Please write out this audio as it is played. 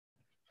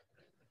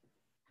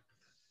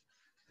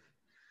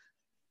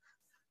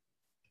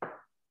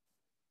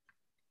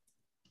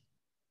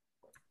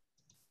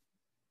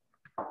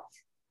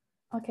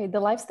Okay, the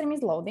live stream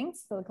is loading,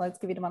 so let's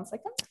give it 1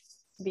 second.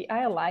 We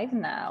are live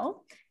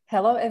now.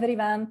 Hello,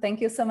 everyone.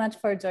 Thank you so much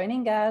for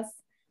joining us.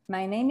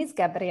 My name is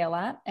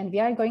Gabriela, and we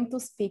are going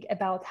to speak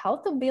about how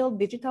to build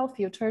digital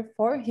future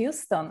for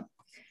Houston.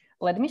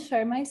 Let me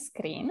share my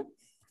screen.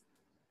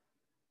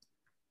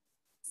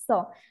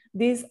 So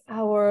this is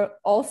our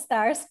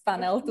all-stars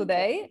panel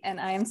today, and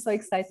I am so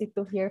excited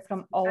to hear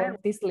from all of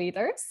these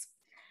leaders.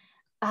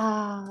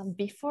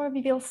 Before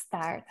we will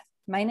start,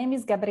 my name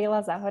is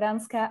Gabriela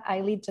Zahoranska.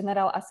 I lead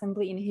General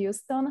Assembly in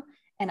Houston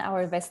and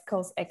our West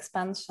Coast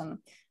expansion.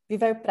 We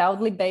were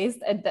proudly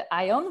based at the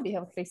ION. We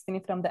have Christine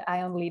from the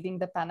ION leading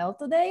the panel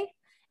today,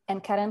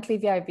 and currently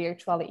we are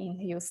virtually in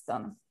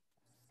Houston.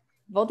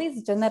 What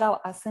is General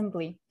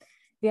Assembly?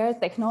 We are a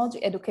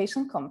technology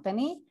education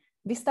company.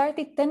 We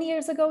started 10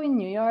 years ago in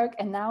New York,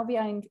 and now we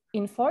are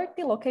in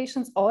 40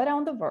 locations all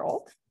around the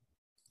world.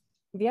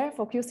 We are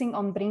focusing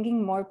on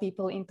bringing more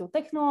people into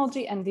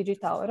technology and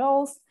digital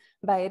roles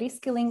by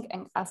reskilling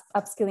and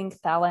upskilling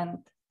talent.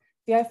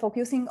 We are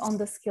focusing on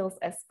the skills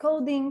as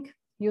coding,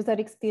 user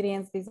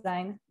experience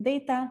design,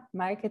 data,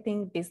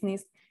 marketing,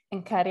 business,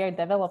 and career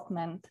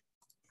development.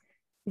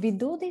 We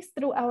do this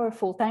through our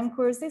full-time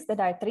courses that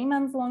are 3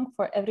 months long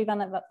for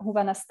everyone who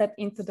wanna step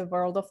into the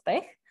world of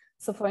tech.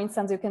 So for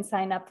instance, you can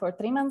sign up for a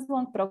 3 months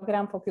long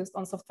program focused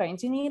on software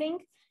engineering.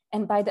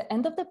 And by the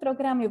end of the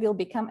program, you will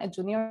become a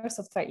junior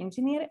software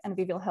engineer, and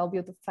we will help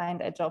you to find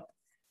a job.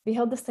 We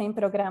have the same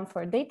program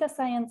for data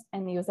science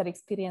and user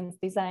experience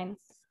design.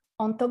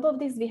 On top of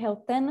this, we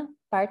have 10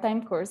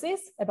 part-time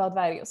courses about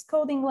various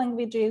coding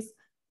languages,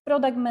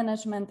 product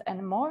management,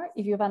 and more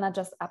if you wanna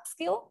just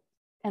upskill.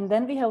 And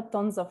then we have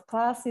tons of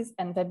classes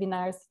and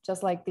webinars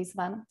just like this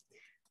one.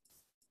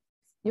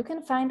 You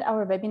can find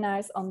our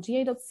webinars on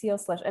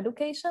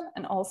ga.co/education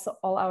and also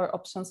all our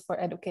options for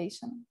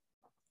education.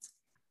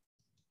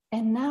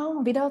 And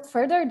now, without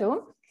further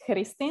ado,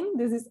 Christine,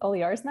 this is all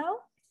yours now.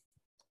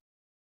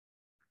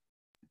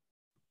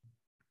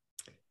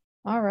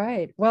 All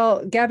right.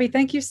 Well, Gabby,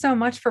 thank you so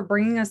much for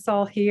bringing us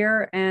all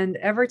here. And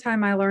every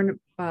time I learn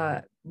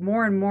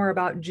more and more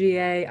about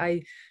GA,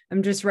 I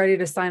am just ready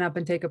to sign up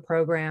and take a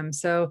program.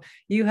 So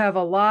you have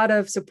a lot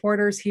of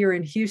supporters here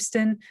in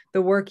Houston.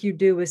 The work you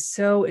do is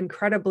so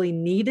incredibly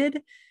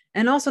needed.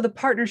 And also the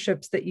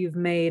partnerships that you've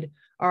made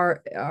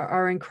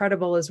are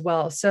incredible as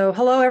well. So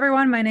hello,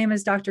 everyone. My name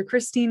is Dr.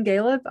 Christine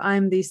Galeb.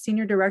 I'm the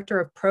Senior Director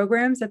of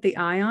Programs at the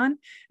ION.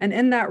 And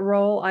in that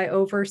role, I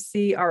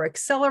oversee our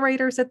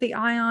accelerators at the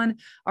ION,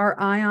 our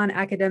ION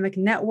Academic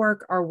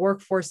Network, our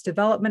workforce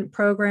development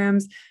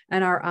programs,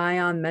 and our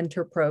ION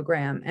Mentor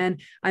Program. And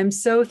I'm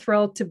so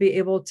thrilled to be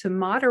able to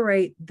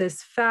moderate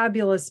this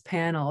fabulous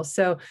panel.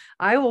 So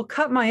I will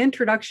cut my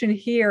introduction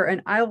here,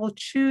 and I will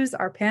choose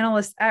our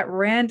panelists at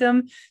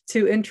random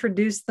to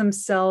introduce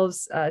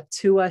themselves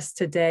to us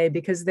today,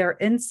 because their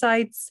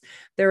insights,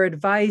 their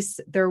advice,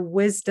 their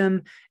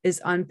wisdom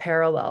is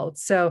unparalleled.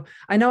 So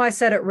I know I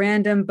said at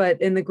random,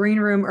 but in the green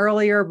room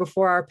earlier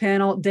before our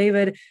panel,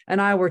 David and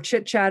I were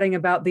chit-chatting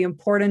about the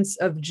importance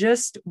of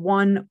just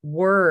one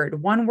word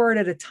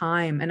at a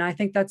time. And I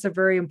think that's a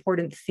very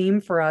important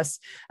theme for us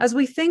as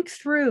we think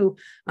through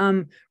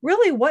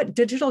really what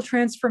digital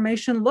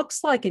transformation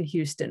looks like in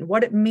Houston,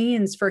 what it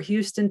means for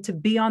Houston to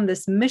be on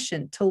this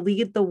mission to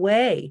lead the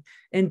way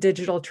in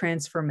digital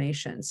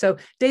transformation. So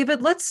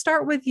David, let's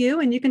start with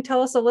you, and you can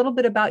tell us a little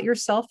bit about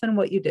yourself and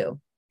what you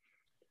do.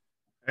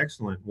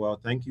 Excellent.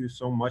 Well, thank you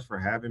so much for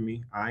having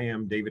me. I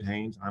am David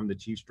Haynes. I'm the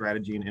Chief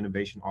Strategy and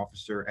Innovation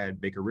Officer at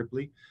Baker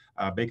Ripley.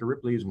 Baker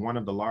Ripley is one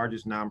of the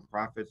largest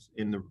nonprofits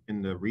in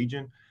the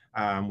region.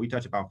 We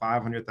touch about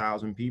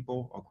 500,000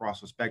 people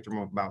across a spectrum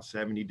of about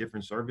 70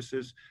 different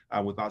services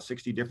with about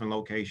 60 different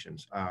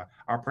locations.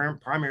 Our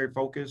primary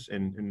focus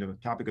and the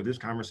topic of this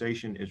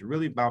conversation is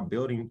really about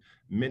building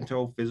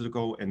mental,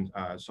 physical, and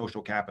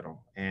social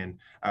capital. And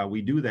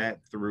we do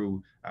that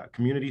through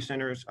community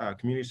centers,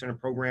 community center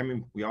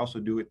programming. We also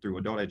do it through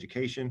adult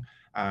education.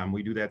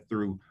 We do that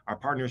through our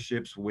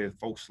partnerships with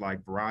folks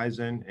like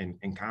Verizon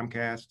and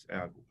Comcast,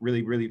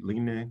 really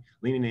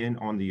leaning in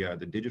on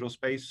the digital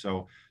space.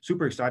 So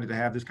super excited to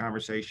have this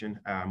conversation.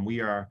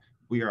 We are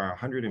a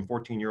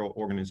 114-year-old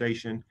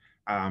organization,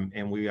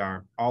 and we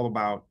are all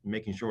about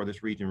making sure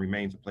this region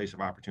remains a place of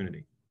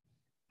opportunity.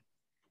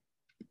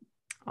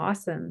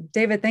 Awesome.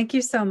 David, thank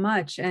you so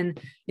much. And,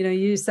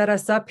 you set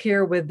us up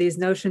here with these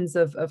notions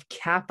of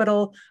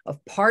capital,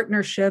 of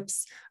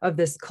partnerships, of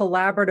this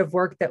collaborative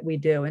work that we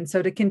do. And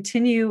so to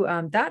continue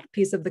that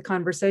piece of the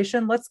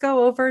conversation, let's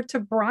go over to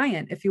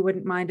Brian, if you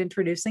wouldn't mind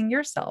introducing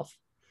yourself.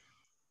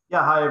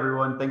 Yeah, hi,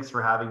 everyone. Thanks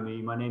for having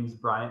me. My name is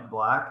Bryant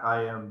Black.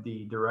 I am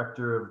the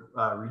Director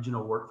of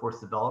Regional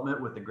Workforce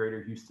Development with the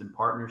Greater Houston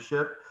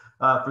Partnership.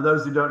 For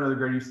those who don't know the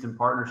Greater Houston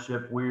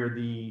Partnership, we're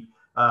the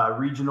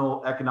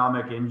regional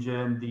economic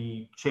engine,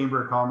 the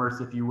chamber of commerce,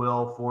 if you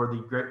will, for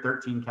the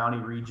 13 county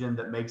region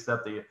that makes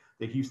up the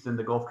Houston,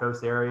 the Gulf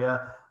Coast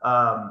area.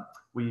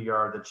 We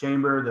are the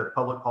chamber, the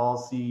public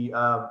policy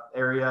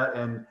area,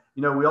 and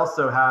we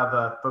also have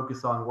a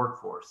focus on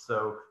workforce.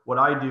 So what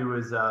I do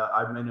is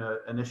I'm in an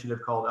initiative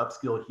called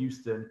Upskill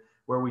Houston,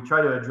 where we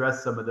try to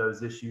address some of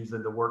those issues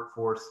in the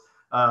workforce,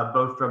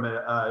 both from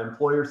an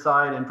employer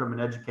side and from an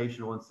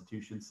educational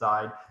institution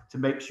side, to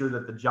make sure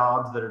that the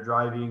jobs that are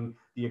driving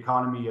the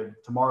economy of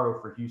tomorrow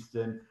for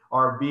Houston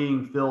are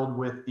being filled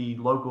with the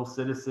local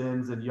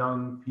citizens and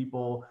young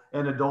people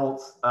and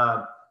adults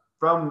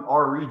from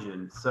our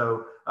region.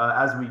 So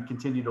as we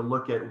continue to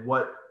look at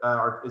what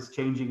is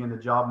changing in the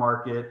job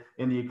market,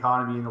 in the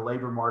economy, in the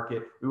labor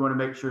market, we want to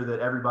make sure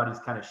that everybody's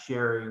kind of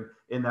sharing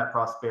in that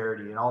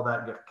prosperity, and all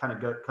that kind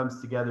of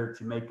comes together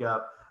to make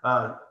up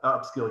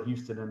Upskill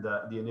Houston and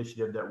the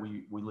initiative that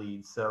we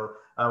lead. So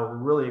we're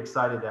really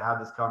excited to have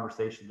this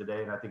conversation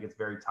today, and I think it's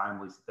very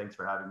timely. So thanks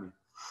for having me.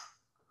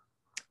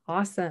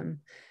 Awesome.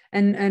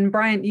 And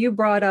Bryant, you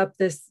brought up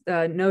this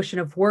notion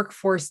of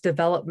workforce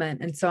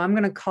development. And so I'm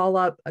going to call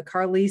up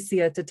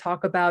Carlicia to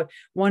talk about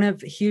one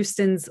of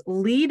Houston's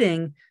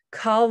leading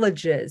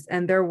colleges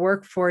and their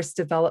workforce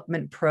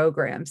development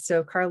programs.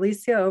 So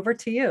Carlicia, over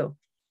to you.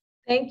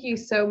 Thank you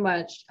so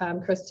much,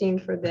 Christine,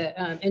 for the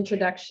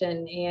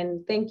introduction.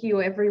 And thank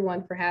you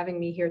everyone for having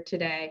me here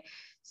today.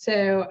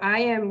 So I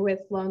am with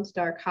Lone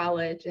Star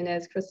College. And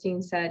as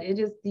Christine said, it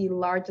is the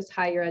largest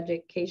higher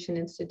education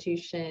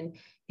institution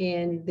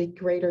in the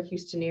greater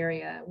Houston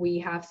area. We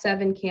have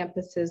 7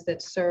 campuses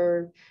that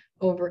serve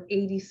over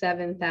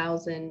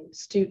 87,000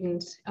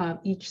 students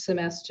each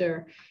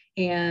semester.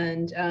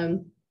 And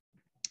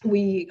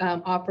we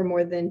offer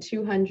more than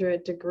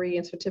 200 degree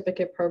and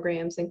certificate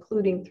programs,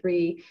 including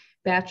 3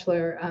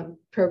 bachelor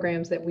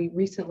programs that we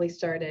recently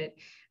started.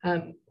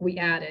 We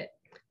added.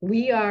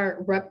 We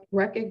are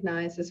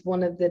recognized as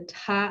one of the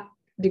top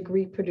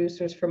degree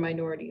producers for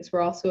minorities.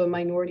 We're also a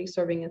minority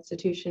serving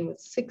institution with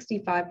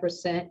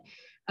 65%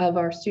 of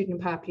our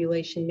student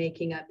population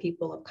making up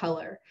people of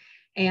color.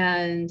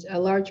 And a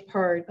large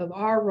part of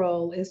our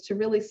role is to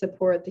really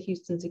support the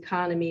Houston's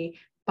economy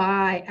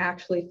by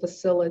actually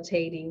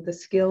facilitating the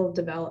skill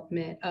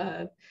development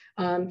of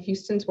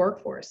Houston's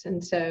workforce.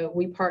 And so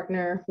we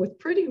partner with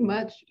pretty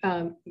much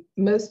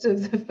most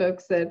of the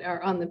folks that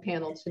are on the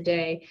panel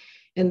today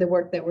in the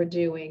work that we're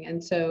doing.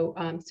 And so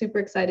I'm super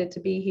excited to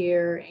be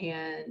here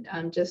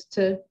and just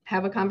to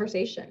have a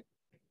conversation.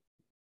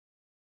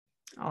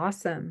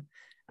 Awesome.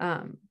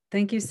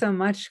 Thank you so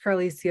much,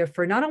 Carlicia,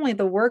 for not only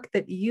the work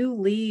that you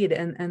lead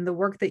and the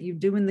work that you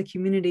do in the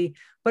community,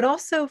 but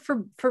also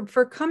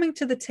for coming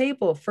to the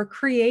table, for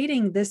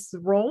creating this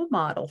role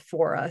model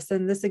for us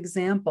and this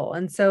example.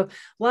 And so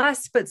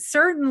last, but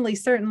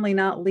certainly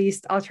not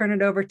least, I'll turn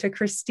it over to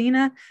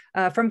Christina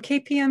from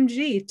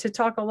KPMG to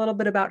talk a little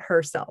bit about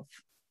herself.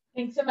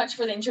 Thanks so much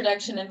for the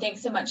introduction, and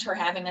thanks so much for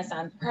having me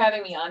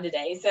on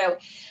today. So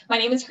my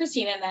name is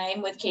Christina and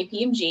I'm with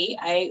KPMG.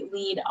 I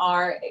lead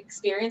our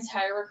experienced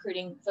hire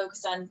recruiting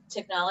focused on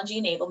technology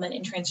enablement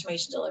and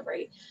transformation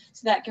delivery.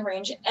 So that can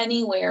range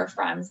anywhere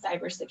from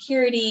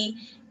cybersecurity,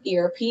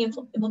 ERP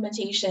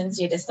implementations,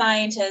 data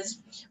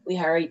scientists. We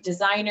hire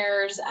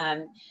designers,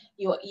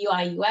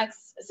 UI,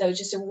 UX. So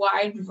just a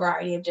wide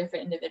variety of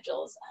different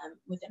individuals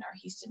within our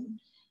Houston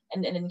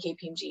and in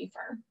KPMG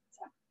firm.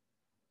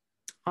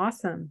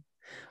 Awesome.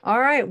 All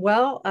right.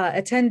 Well,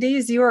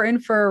 attendees, you are in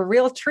for a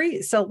real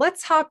treat. So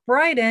let's hop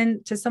right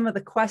into some of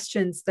the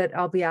questions that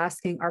I'll be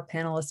asking our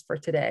panelists for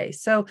today.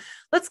 So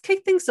let's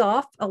kick things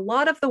off. A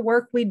lot of the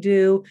work we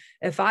do,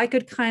 if I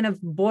could kind of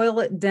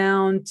boil it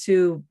down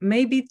to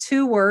maybe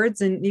 2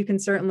 words, and you can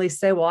certainly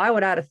say, well, I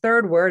would add a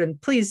 3rd word,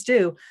 and please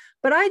do,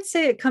 but I'd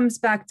say it comes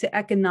back to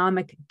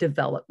economic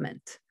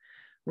development,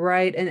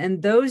 right?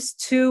 And those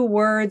 2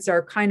 words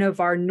are kind of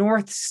our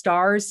North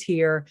Stars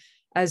here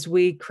as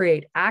we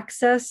create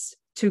access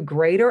to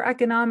greater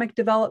economic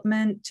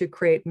development, to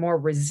create more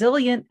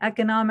resilient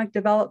economic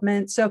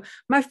development. So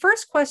my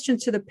first question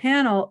to the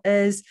panel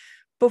is,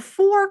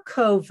 before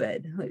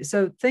COVID,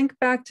 so think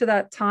back to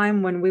that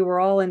time when we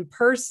were all in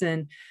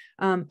person,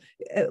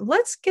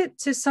 let's get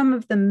to some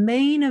of the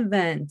main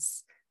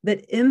events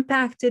that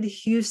impacted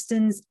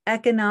Houston's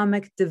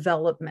economic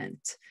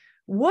development.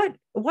 What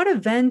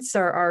events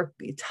are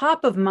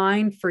top of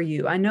mind for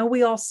you? I know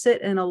we all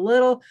sit in a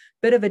little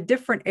bit of a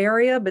different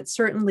area, but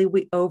certainly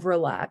we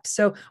overlap.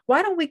 So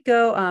why don't we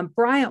go,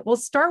 Bryant, we'll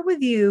start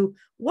with you.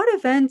 What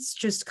events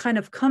just kind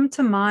of come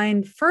to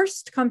mind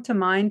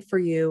for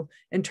you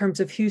in terms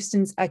of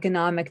Houston's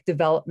economic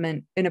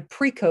development in a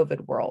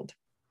pre-COVID world?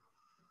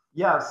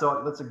 Yeah,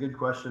 so that's a good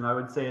question. I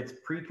would say it's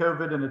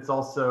pre-COVID, and it's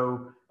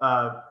also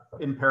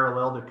in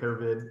parallel to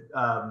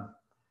COVID.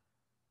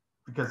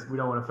 Because we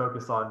don't want to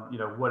focus on,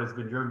 what has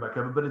been driven by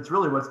COVID, but it's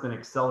really what's been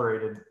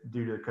accelerated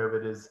due to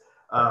COVID is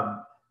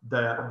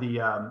the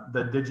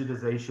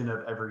digitization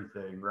of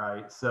everything,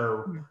 right?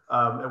 So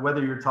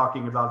whether you're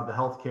talking about the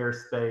healthcare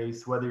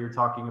space, whether you're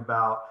talking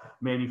about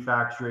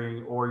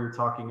manufacturing, or you're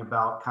talking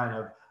about kind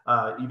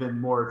of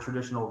even more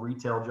traditional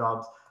retail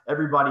jobs,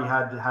 everybody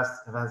has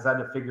had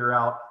to figure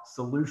out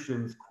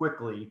solutions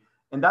quickly,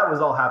 and that was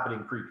all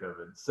happening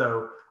pre-COVID.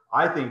 So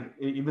I think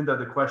even though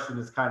the question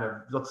is kind of,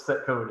 let's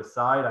set COVID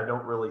aside, I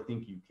don't really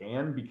think you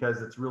can,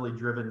 because it's really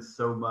driven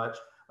so much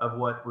of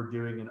what we're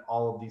doing in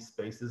all of these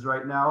spaces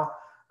right now.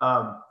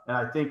 And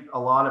I think a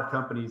lot of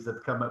companies that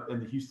have come up in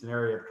the Houston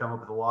area have come up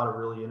with a lot of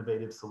really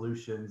innovative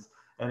solutions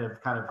and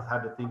have kind of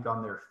had to think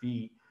on their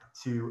feet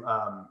to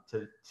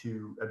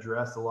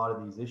address a lot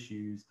of these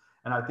issues.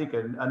 And I think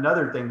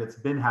another thing that's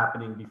been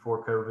happening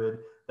before COVID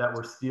that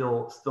we're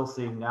still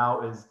seeing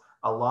now is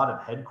a lot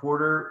of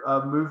headquarter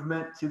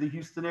movement to the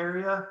Houston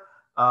area.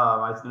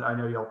 I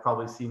know y'all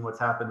probably seen what's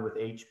happened with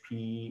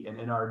HP and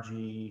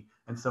NRG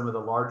and some of the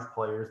large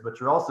players, but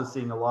you're also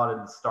seeing a lot in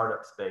the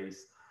startup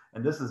space.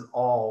 And this is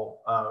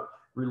all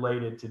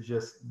related to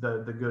just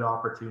the good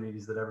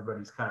opportunities that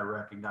everybody's kind of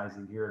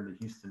recognizing here in the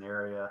Houston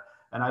area.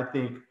 And I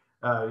think,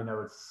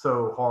 it's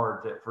so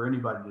hard for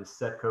anybody to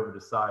set COVID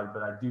aside,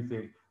 but I do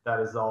think that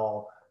was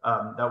all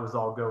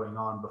going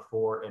on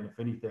before. And if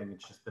anything,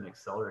 it's just been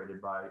accelerated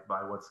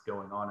by what's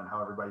going on and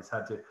how everybody's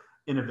had to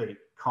innovate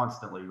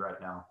constantly right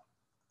now.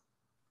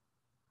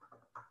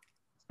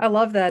 I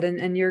love that.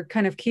 And you're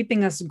kind of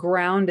keeping us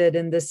grounded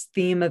in this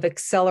theme of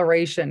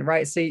acceleration,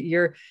 right? So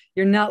you're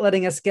not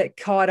letting us get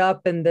caught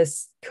up in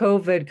this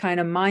COVID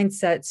kind of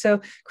mindset. So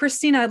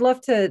Christina, I'd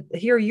love to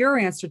hear your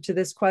answer to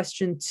this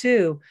question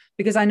too,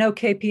 because I know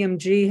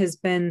KPMG has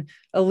been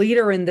a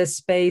leader in this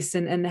space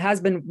and has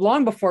been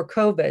long before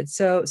COVID.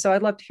 So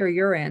I'd love to hear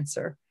your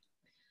answer.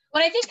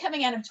 Well, I think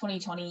coming out of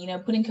 2020,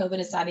 putting COVID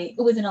aside, it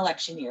was an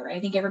election year. I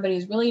think everybody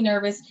was really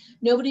nervous.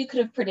 Nobody could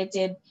have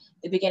predicted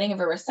the beginning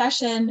of a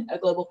recession, a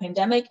global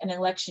pandemic, an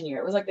election year.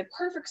 It was like the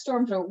perfect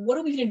storm for what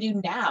are we going to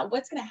do now?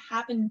 What's going to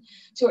happen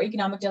to our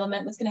economic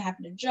development? What's going to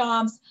happen to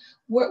jobs?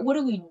 What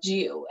do we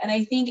do? And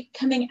I think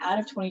coming out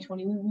of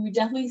 2020, we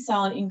definitely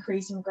saw an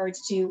increase in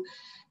regards to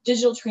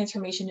digital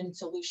transformation and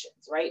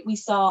solutions, right? We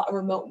saw a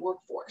remote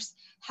workforce.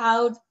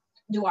 How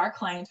do our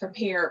clients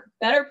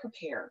better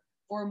prepare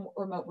for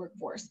a remote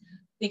workforce?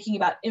 Thinking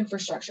about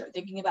infrastructure,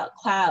 thinking about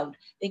cloud,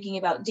 thinking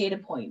about data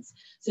points.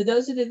 So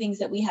those are the things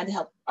that we had to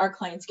help our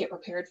clients get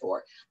prepared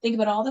for. Think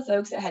about all the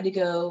folks that had to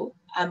go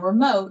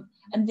remote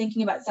and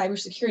thinking about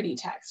cybersecurity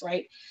attacks,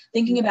 right?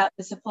 Thinking about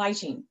the supply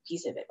chain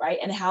piece of it, right?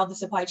 And how the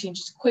supply chain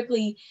just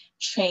quickly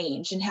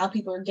changed and how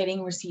people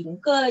are receiving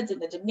goods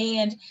and the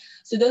demand.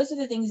 So those are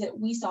the things that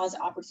we saw as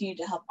an opportunity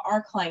to help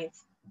our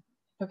clients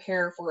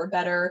prepare for a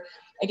better,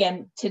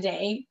 again,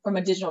 today from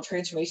a digital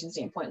transformation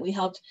standpoint, we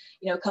helped,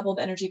 a couple of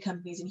energy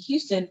companies in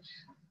Houston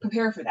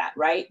prepare for that,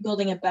 right?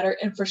 Building a better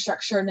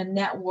infrastructure and a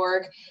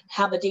network,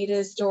 how the data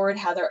is stored,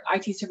 how their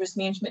IT service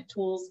management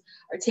tools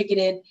are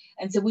ticketed.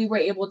 And so we were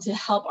able to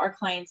help our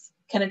clients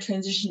kind of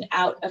transition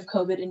out of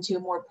COVID into a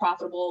more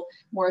profitable,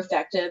 more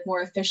effective,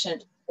 more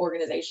efficient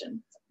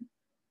organization.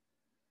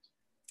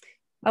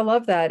 I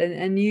love that.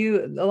 And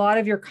a lot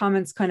of your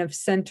comments kind of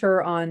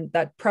center on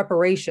that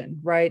preparation,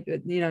 right?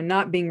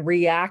 Not being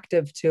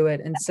reactive to it.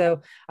 And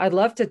so I'd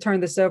love to turn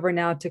this over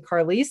now to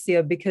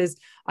Carlicia, because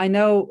I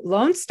know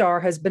Lone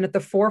Star has been at the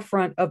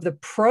forefront of the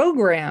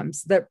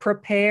programs that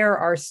prepare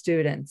our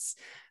students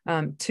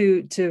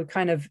to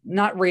kind of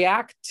not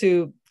react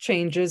to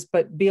changes,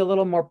 but be a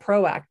little more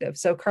proactive.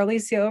 So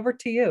Carlicia, over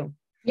to you.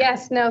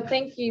 Yes, no,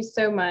 thank you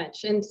so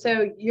much. And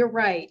so you're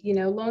right.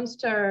 Lone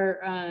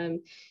Star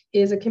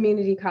is a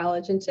community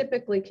college, and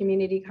typically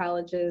community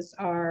colleges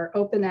are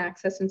open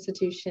access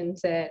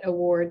institutions that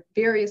award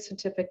various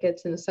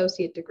certificates and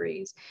associate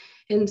degrees.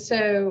 And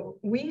so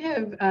we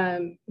have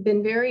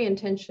been very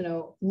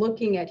intentional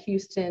looking at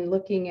Houston,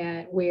 looking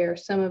at where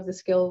some of the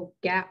skill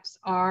gaps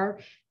are,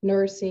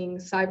 nursing,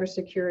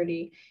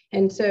 cybersecurity.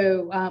 And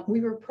so we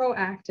were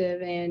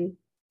proactive, and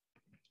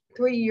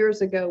 3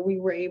 years ago,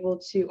 we were able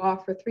to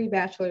offer three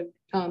bachelor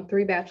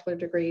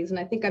degrees. And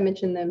I think I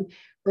mentioned them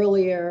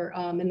earlier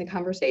in the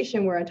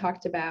conversation where I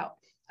talked about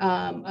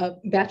a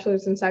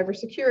bachelor's in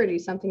cybersecurity,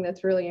 something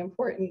that's really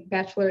important,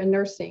 bachelor in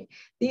nursing.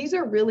 These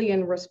are really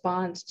in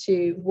response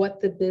to what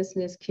the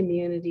business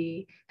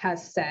community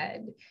has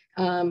said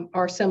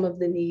are some of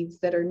the needs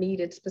that are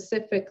needed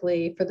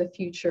specifically for the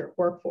future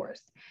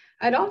workforce.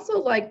 I'd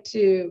also like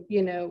to,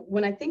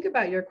 when I think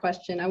about your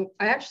question,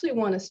 I actually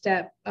want to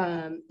step,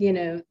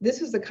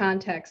 this is the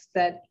context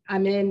that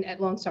I'm in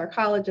at Lone Star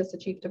College as the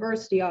Chief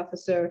Diversity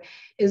Officer,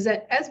 is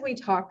that as we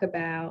talk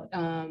about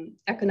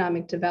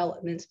economic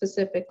development,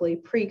 specifically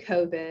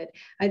pre-COVID,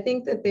 I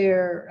think that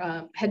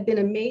there had been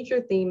a major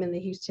theme in the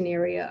Houston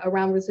area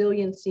around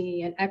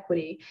resiliency and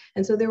equity.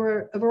 And so there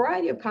were a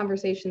variety of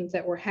conversations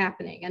that were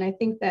happening. And I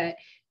think that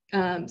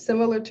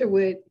similar to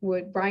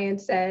what Brian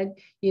said,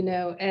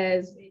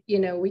 as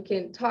we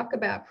can talk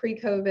about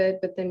pre-COVID,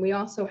 but then we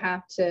also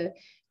have to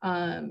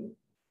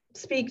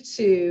speak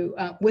to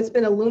what's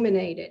been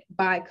illuminated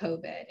by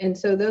COVID. And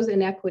so those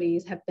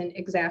inequities have been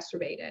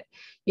exacerbated.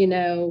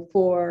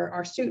 For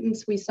our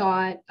students, we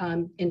saw it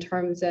in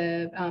terms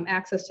of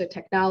access to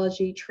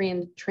technology,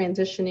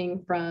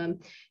 transitioning from,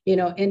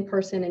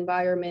 in-person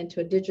environment to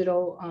a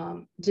digital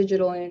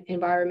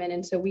environment.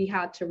 And so we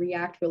had to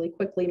react really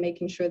quickly,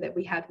 making sure that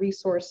we had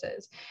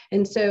resources.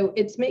 And so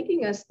it's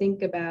making us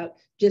think about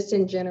just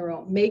in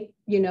general,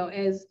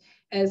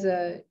 as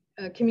a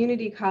a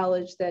community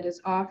college that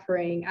is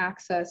offering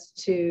access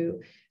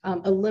to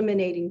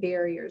eliminating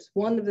barriers.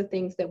 One of the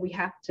things that we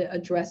have to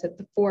address at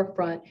the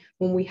forefront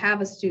when we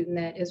have a student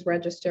that is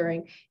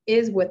registering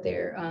is what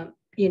their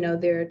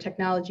their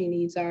technology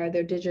needs are,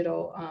 their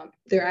digital,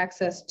 their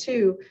access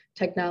to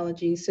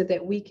technology, so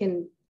that we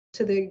can,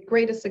 to the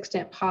greatest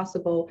extent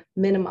possible,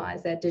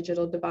 minimize that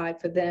digital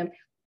divide for them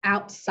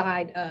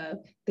outside of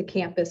the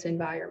campus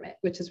environment,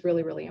 which is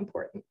really, really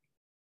important.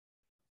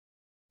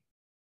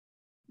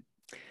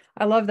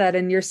 I love that.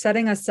 And you're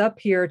setting us up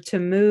here to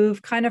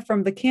move kind of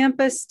from the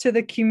campus to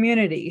the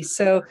community.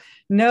 So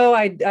no,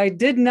 I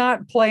did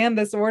not plan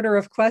this order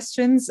of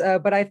questions,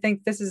 but I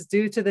think this is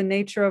due to the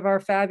nature of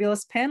our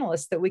fabulous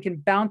panelists, that we can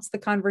bounce the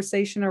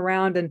conversation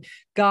around and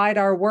guide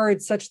our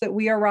words such that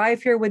we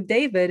arrive here with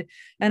David.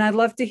 And I'd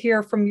love to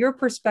hear from your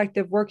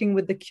perspective, working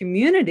with the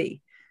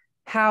community,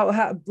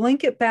 how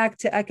link it back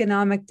to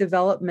economic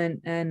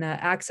development and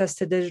access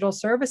to digital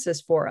services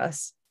for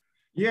us.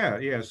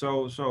 Yeah.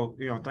 So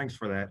thanks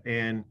for that.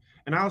 And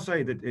I'll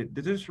say that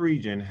this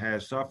region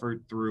has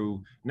suffered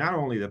through not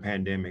only the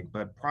pandemic,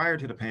 but prior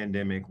to the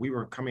pandemic, we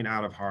were coming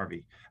out of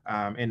Harvey,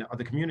 and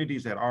the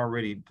communities that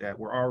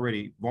were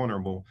already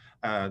vulnerable,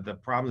 the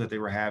problems that they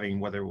were having,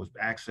 whether it was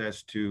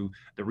access to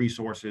the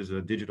resources,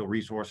 the digital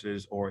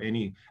resources, or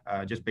any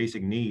just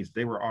basic needs,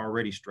 they were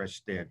already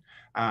stretched thin.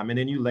 And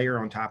then you layer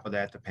on top of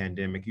that the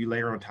pandemic, you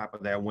layer on top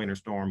of that Winter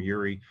Storm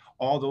Uri.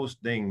 All those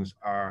things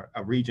are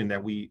a region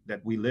that we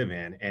live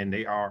in, and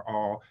they are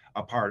all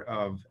a part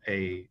of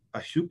a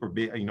super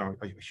big,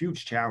 a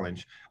huge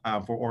challenge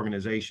for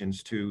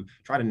organizations to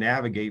try to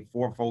navigate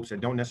for folks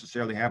that don't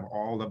necessarily have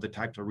all of the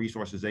types of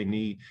resources they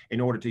need in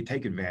order to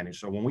take advantage.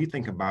 So when we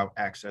think about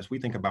access, we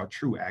think about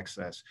true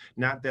access,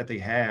 not that they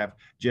have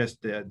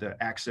just the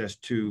access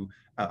to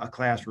a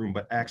classroom,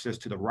 but access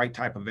to the right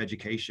type of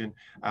education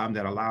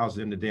that allows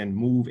them to then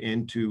move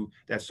into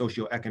that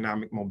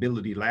socioeconomic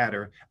mobility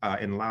ladder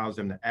and allows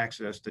them to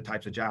access the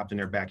types of jobs in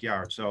their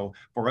backyard. So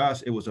for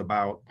us, it was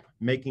about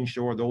making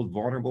sure those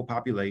vulnerable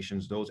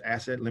populations, those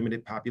asset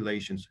limited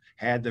populations,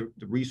 had the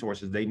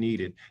resources they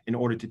needed in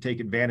order to take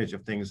advantage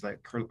of things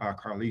like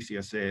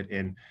Carlicia said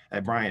and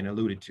Brian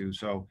alluded to.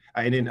 So,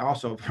 and then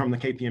also from the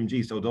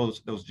KPMG, so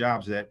those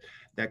jobs that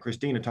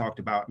Christina talked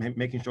about,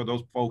 making sure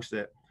those folks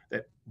that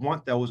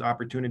want those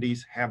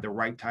opportunities have the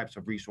right types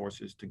of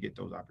resources to get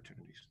those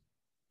opportunities.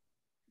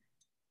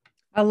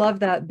 I love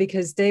that,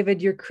 because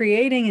David, you're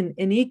creating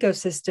an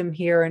ecosystem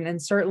here.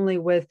 And certainly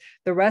with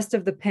the rest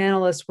of the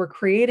panelists, we're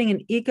creating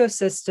an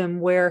ecosystem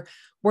where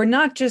we're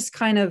not just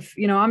kind of,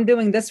 I'm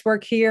doing this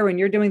work here and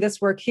you're doing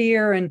this work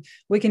here, and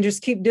we can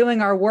just keep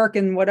doing our work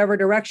in whatever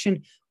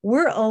direction.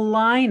 We're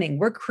aligning,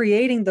 we're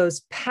creating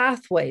those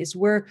pathways,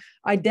 we're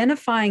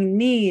identifying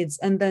needs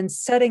and then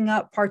setting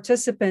up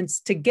participants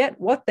to get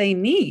what they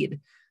need.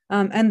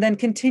 And then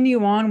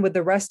continue on with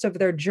the rest of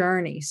their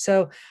journey.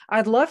 So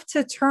I'd love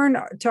to turn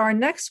to our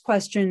next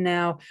question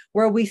now,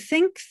 where we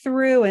think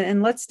through,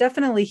 and let's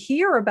definitely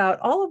hear about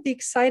all of the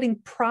exciting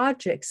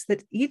projects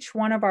that each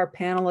one of our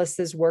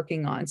panelists is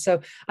working on. So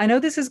I know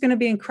this is going to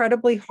be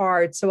incredibly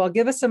hard, so I'll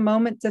give us a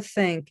moment to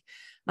think.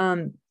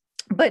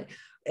 But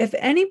if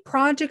any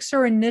projects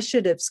or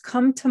initiatives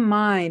come to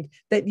mind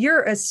that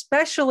you're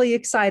especially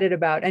excited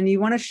about and you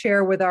want to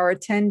share with our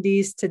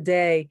attendees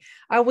today,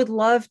 I would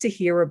love to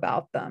hear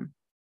about them.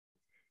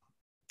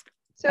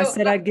 So, I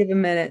said I'd give a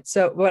minute.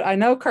 So, but I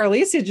know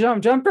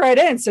Carlicia jumped right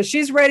in. So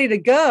she's ready to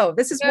go.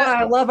 This is why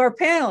I love our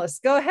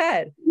panelists. Go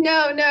ahead.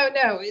 No.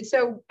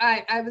 So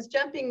I was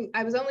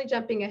only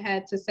jumping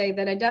ahead to say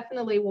that I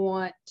definitely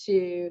want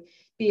to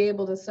be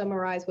able to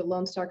summarize what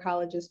Lone Star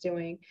College is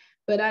doing.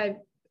 But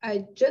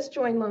I just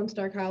joined Lone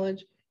Star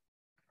College.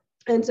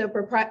 And so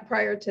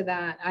prior to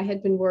that, I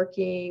had been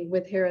working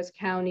with Harris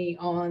County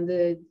on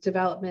the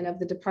development of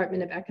the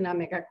Department of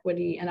Economic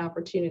Equity and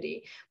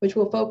Opportunity, which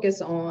will focus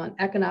on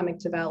economic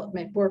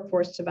development,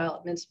 workforce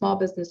development, small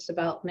business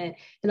development,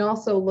 and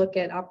also look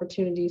at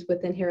opportunities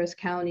within Harris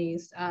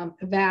County's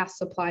vast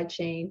supply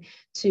chain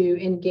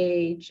to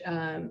engage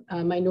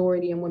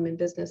minority and women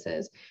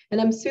businesses.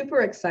 And I'm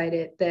super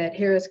excited that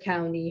Harris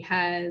County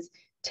has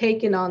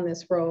taken on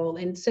this role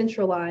and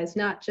centralized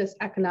not just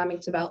economic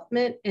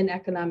development and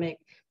economic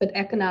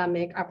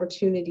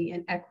opportunity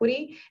and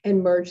equity,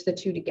 and merge the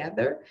two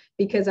together,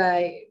 because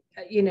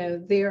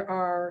there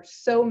are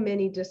so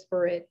many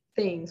disparate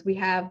things. We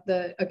have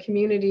a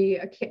community,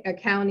 a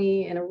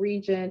county, and a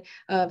region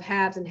of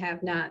haves and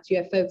have-nots. You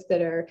have folks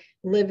that are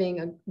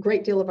living, a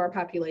great deal of our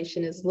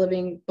population is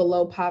living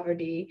below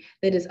poverty,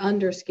 that is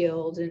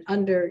underskilled and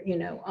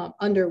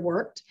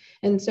underworked.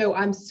 And so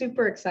I'm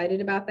super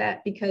excited about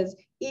that, because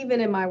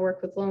even in my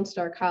work with Lone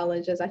Star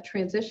College, as I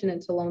transition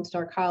into Lone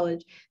Star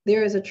College,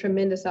 there is a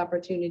tremendous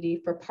opportunity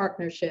for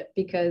partnership,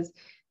 because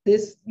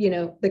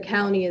the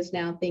county is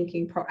now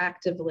thinking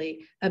proactively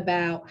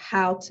about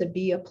how to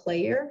be a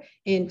player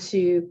and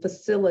to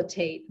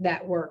facilitate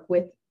that work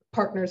with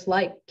partners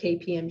like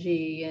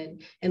KPMG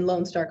and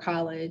Lone Star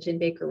College and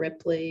Baker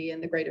Ripley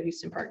and the Greater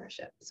Houston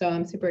Partnership. So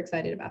I'm super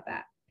excited about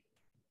that.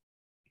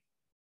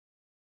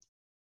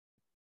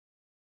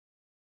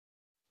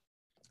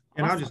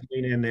 And I'll just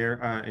lean in there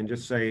and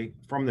just say,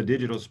 from the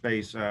digital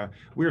space,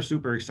 we're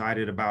super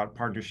excited about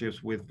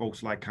partnerships with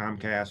folks like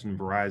Comcast and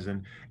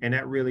Verizon. And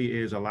that really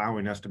is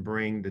allowing us to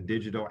bring the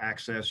digital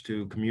access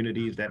to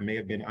communities that may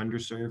have been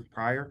underserved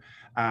prior.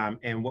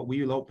 And what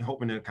we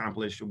hoping to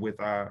accomplish with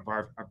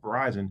our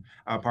Verizon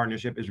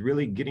partnership is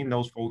really getting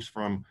those folks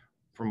from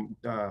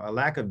a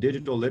lack of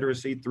digital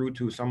literacy through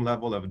to some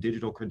level of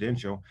digital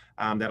credential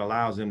that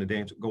allows them to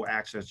then go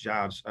access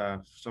jobs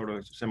sort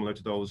of similar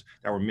to those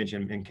that were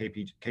mentioned in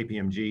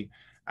KPMG.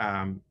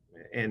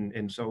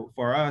 And so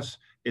for us,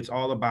 it's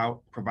all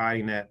about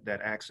providing that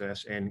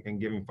access and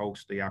giving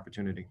folks the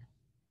opportunity.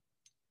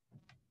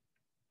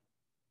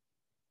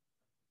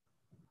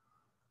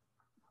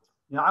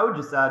 I would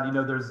just add,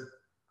 there's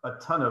a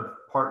ton of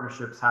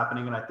partnerships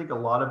happening, and I think a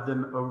lot of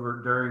them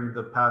during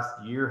the past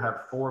year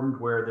have formed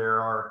where there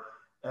are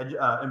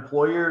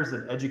employers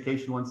and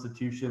educational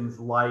institutions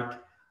like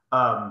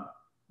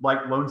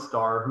Lone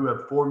Star who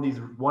have formed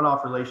these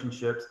one-off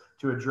relationships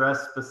to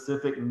address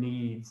specific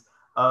needs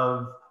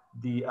of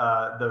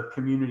the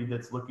community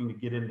that's looking to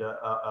get into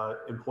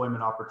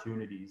employment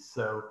opportunities.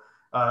 So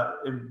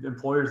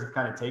employers have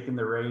kind of taken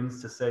the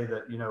reins to say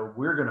that,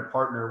 we're going to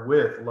partner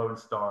with Lone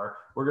Star,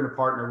 we're going to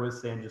partner with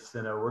San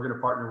Jacinto, we're going to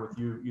partner with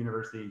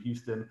University of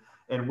Houston,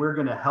 and we're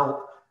going to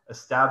help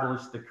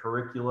establish the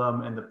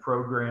curriculum and the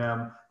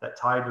program that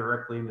tie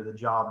directly into the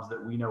jobs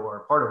that we know are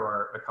part of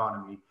our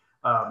economy.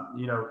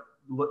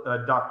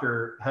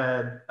 Dr.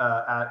 Head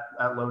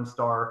at Lone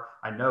Star,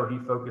 I know he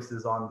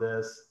focuses on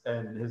this,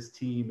 and his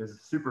team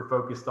is super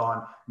focused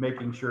on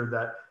making sure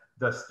that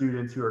the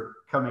students who are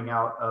coming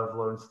out of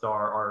Lone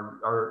Star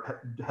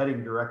are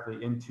heading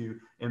directly into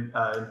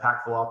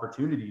impactful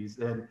opportunities.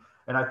 And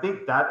I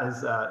think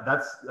that's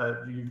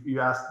you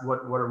asked what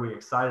are we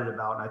excited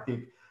about, and I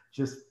think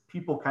just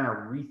people kind of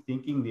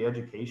rethinking the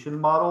education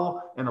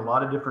model in a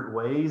lot of different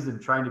ways and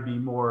trying to be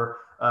more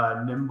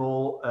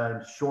nimble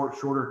and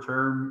shorter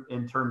term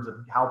in terms of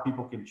how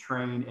people can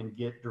train and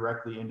get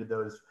directly into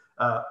those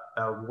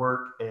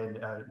work and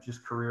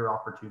just career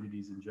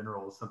opportunities in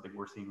general is something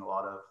we're seeing a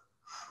lot of.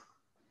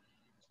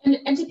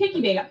 And to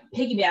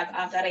piggyback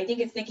off that, I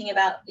think it's thinking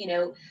about,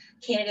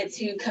 candidates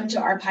who come to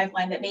our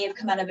pipeline that may have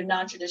come out of a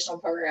non-traditional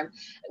program.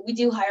 We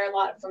do hire a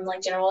lot from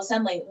like General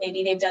Assembly.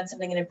 Maybe they've done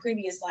something in a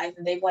previous life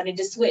and they wanted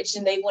to switch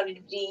and they wanted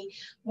to be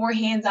more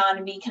hands-on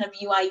and be kind of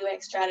UI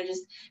UX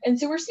strategists. And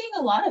so we're seeing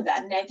a lot of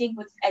that. And I think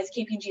as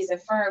KPMG as a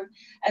firm,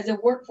 as the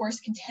workforce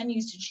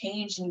continues to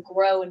change and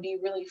grow and be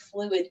really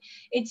fluid,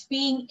 it's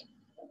being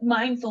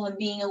mindful and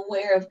being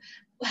aware of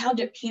how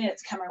do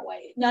candidates come our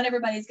way. Not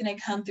everybody's going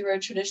to come through a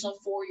traditional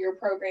 4-year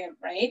program,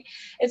 right?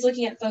 It's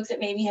looking at folks that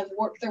maybe have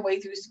worked their way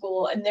through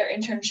school and their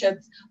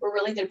internships were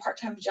related to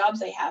part-time jobs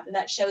they have. And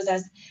that shows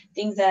us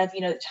things of,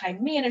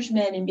 time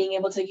management and being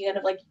able to kind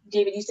of, like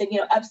David, you said,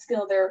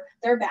 upskill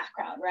their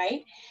background,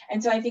 right?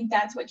 And so I think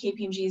that's what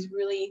KPMG is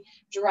really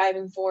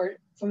driving for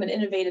from an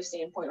innovative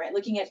standpoint, right?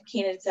 Looking at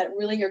candidates that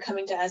really are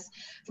coming to us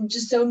from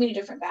just so many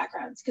different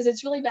backgrounds, because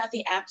it's really about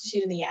the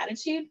aptitude and the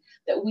attitude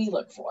that we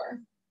look for.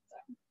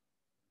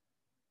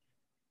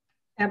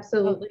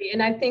 Absolutely.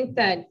 And I think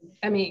that,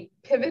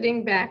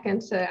 pivoting back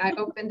into, I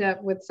opened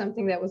up with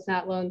something that was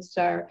not Lone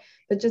Star,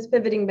 but just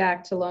pivoting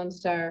back to Lone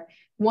Star,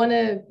 one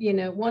of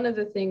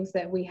the things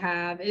that we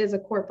have is a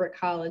corporate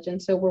college.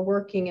 And so we're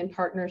working in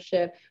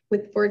partnership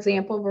with, for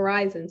example,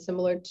 Verizon,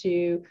 similar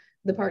to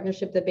the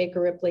partnership that Baker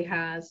Ripley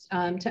has,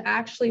 to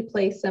actually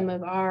place some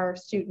of our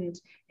students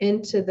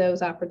into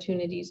those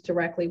opportunities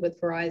directly with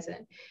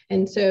Verizon.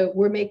 And so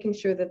we're making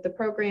sure that the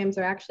programs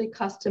are actually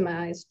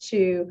customized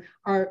to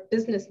our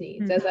business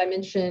needs. As I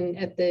mentioned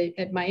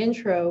at my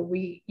intro,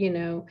 we,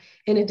 in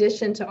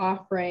addition to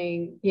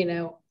offering,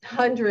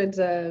 hundreds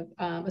of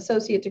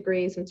associate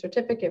degrees and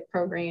certificate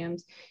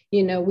programs,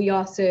 we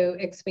also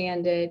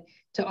expanded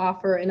to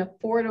offer an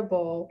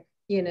affordable,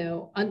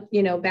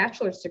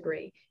 bachelor's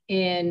degree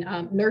in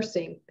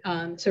nursing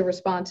to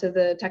respond to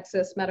the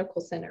Texas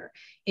Medical Center,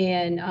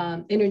 and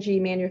energy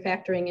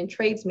manufacturing and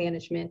trades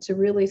management to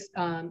really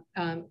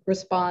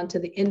respond to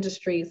the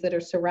industries that are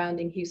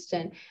surrounding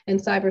Houston, and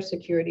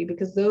cybersecurity,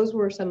 because those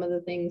were some of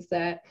the things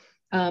that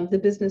the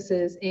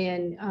businesses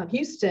in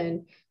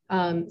Houston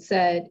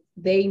said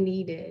they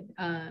needed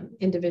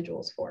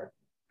individuals for.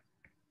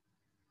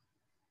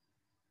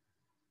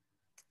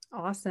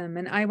 Awesome.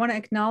 And I want to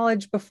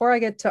acknowledge, before I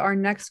get to our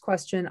next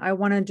question, I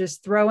want to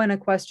just throw in a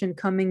question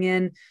coming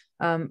in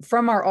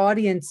from our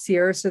audience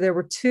here. So there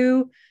were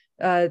 2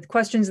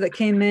 questions that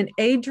came in.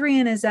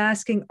 Adrian is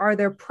asking, are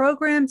there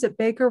programs at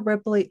Baker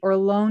Ripley or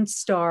Lone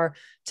Star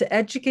to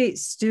educate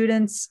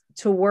students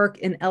to work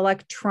in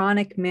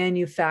electronic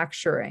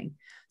manufacturing?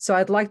 So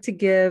I'd like to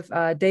give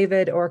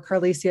David or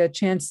Carlicia a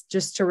chance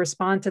just to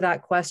respond to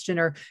that question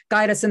or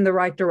guide us in the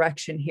right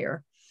direction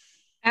here.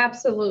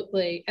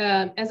 Absolutely.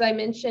 As I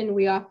mentioned,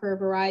 we offer a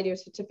variety of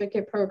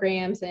certificate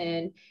programs,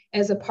 and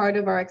as a part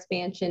of our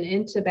expansion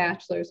into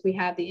bachelor's, we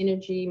have the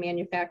energy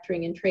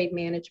manufacturing and trade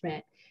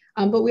management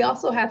But we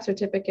also have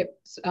certificate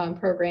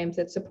programs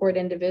that support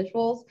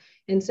individuals.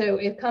 And so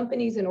if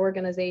companies and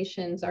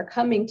organizations are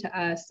coming to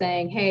us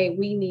saying, hey,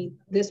 we need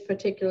this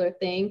particular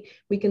thing,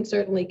 we can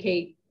certainly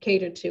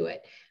cater to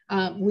it.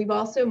 We've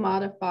also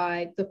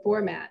modified the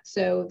format.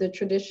 So the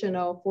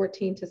traditional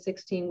 14 to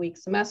 16 week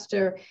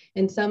semester,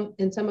 in some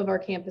of our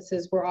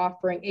campuses, we're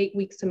offering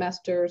 8-week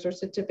semesters or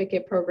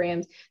certificate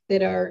programs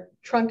that are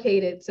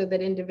truncated so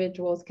that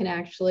individuals can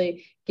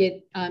actually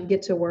get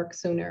to work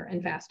sooner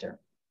and faster.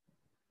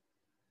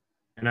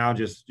 And I'll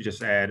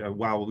just add,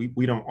 while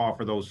we don't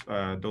offer those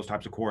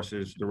types of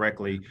courses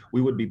directly,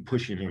 we would be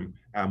pushing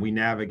them. We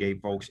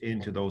navigate folks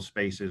into those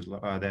spaces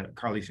that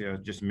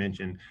Carlicia just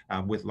mentioned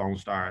with Lone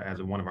Star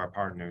as one of our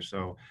partners.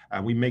 So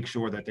we make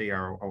sure that they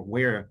are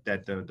aware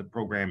that the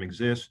program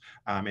exists,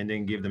 and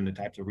then give them the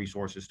types of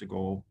resources to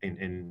go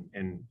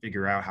and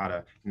figure out how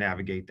to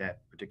navigate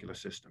that particular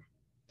system.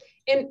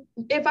 And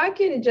if I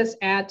can just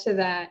add to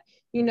that,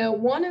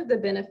 one of the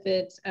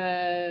benefits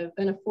of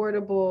an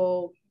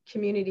affordable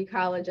community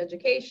college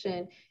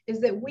education is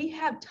that we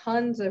have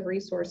tons of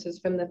resources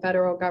from the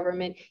federal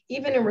government,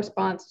 even in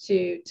response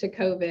to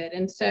COVID.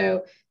 And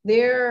so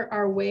there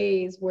are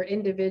ways where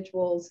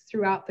individuals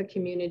throughout the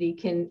community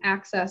can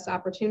access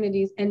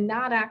opportunities and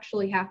not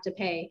actually have to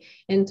pay.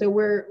 And so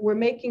we're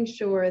making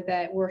sure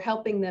that we're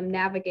helping them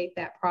navigate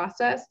that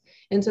process.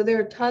 And so there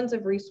are tons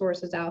of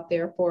resources out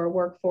there for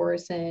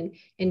workforce and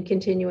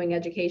continuing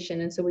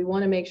education. And so we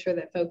want to make sure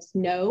that folks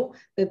know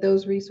that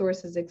those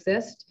resources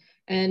exist.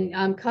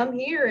 And come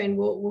here and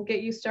we'll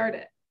get you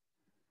started.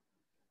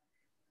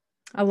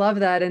 I love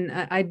that. And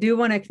I do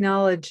want to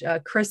acknowledge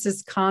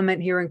Chris's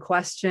comment here in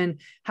question.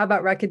 How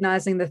about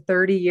recognizing the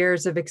 30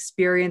 years of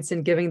experience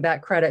and giving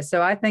that credit?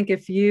 So I think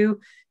if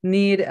you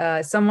need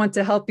someone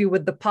to help you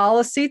with the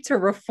policy to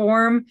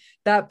reform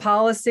that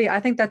policy, I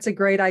think that's a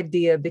great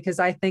idea, because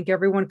I think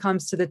everyone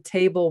comes to the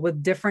table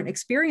with different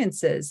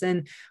experiences,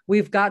 and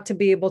we've got to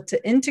be able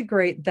to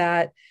integrate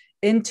that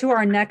into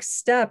our next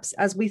steps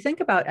as we think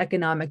about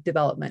economic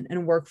development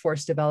and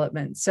workforce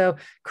development. So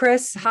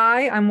Chris,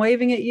 hi, I'm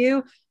waving at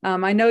you.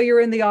 I know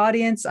you're in the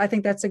audience. I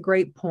think that's a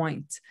great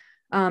point.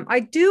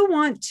 I do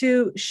want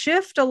to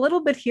shift a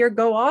little bit here,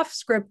 go off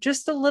script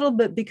just a little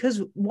bit,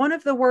 because one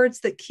of the words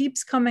that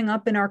keeps coming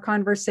up in our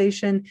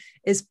conversation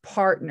is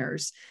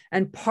partners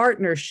and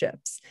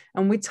partnerships.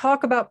 And we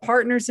talk about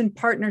partners and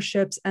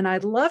partnerships, and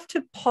I'd love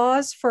to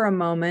pause for a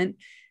moment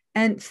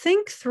and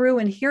think through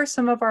and hear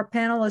some of our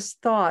panelists'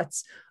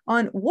 thoughts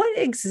on what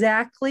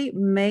exactly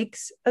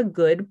makes a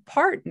good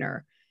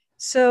partner.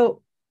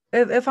 So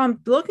if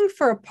I'm looking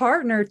for a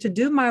partner to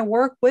do my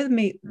work with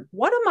me,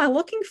 what am I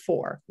looking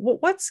for?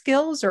 What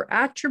skills or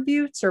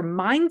attributes or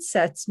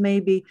mindsets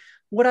maybe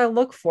would I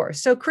look for?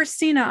 So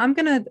Christina, I'm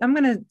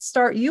gonna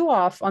start you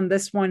off on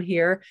this one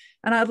here,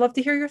 and I'd love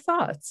to hear your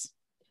thoughts.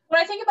 When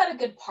I think about a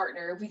good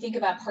partner, if we think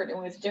about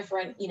partnering with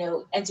different,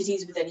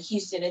 entities within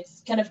Houston,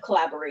 it's kind of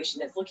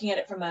collaboration. It's looking at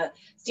it from a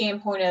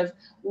standpoint of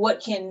what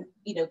can,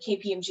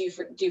 KPMG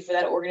do for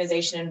that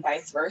organization and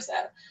vice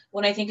versa.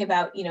 When I think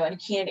about, a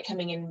candidate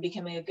coming in and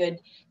becoming a good,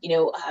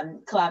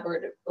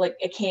 collaborative, like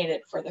a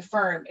candidate for the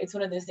firm, it's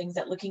one of those things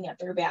that looking at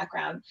their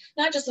background,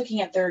 not just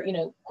looking at their,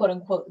 quote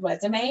unquote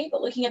resume,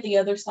 but looking at the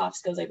other soft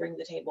skills they bring to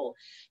the table.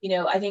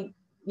 I think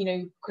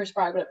Chris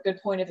brought up a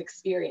good point of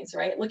experience,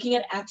 right? Looking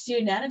at aptitude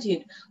and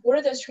attitude. What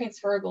are those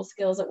transferable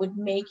skills that would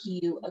make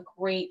you a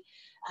great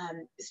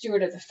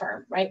steward of the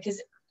firm, right?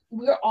 Because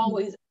we're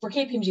always, for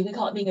KPMG, we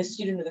call it being a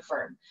student of the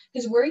firm,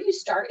 because where you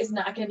start is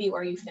not going to be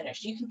where you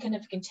finish. You can kind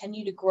of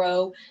continue to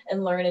grow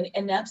and learn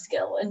and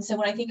upskill. And so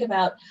when I think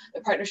about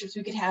the partnerships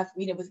we could have,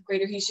 with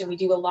Greater Houston, we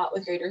do a lot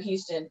with Greater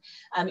Houston.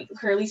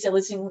 Carlicia,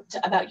 listening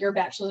about your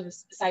Bachelor of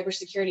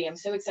Cybersecurity, I'm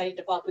so excited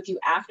to follow up with you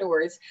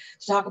afterwards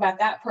to talk about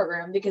that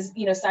program, because,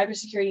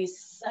 cybersecurity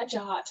is such a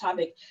hot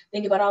topic.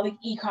 Think about all the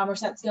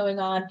e-commerce that's going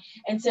on.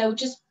 And so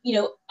just,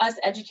 us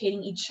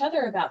educating each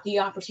other about the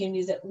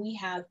opportunities that we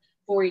have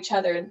for each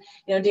other.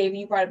 And, Dave,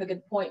 you brought up a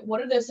good point.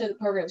 What are those sort of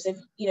programs? If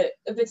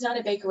it's not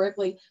at Baker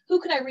Ripley, who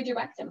can I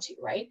redirect them to,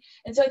 right?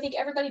 And so I think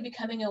everybody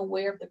becoming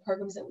aware of the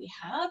programs that we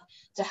have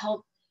to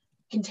help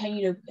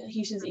continue to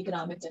Houston's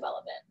economic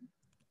development.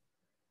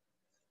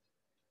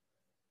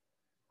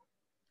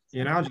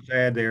 And I'll just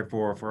add there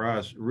for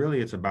us, really,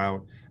 it's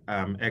about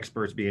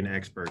experts being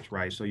experts,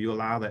 right? So you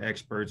allow the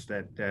experts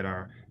that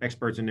are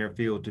experts in their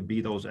field to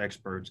be those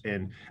experts.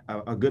 And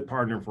a good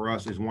partner for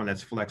us is one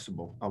that's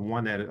flexible,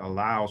 one that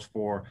allows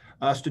for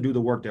us to do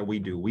the work that we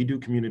do. We do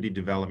community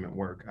development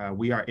work.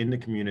 We are in the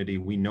community.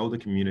 We know the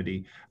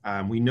community.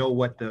 We know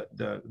what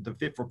the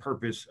fit for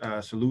purpose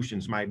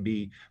solutions might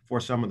be for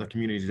some of the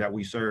communities that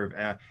we serve.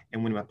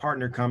 And when a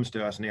partner comes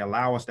to us and they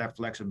allow us that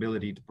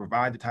flexibility to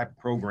provide the type of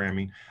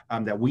programming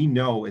that we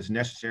know is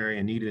necessary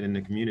and needed in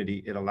the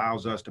community, it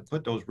allows us to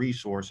put those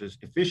resources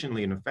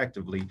efficiently and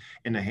effectively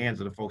in the hands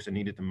of the folks that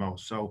need it the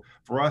most. So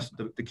for us,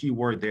 the key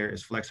word there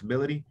is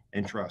flexibility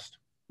and trust.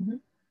 Mm-hmm.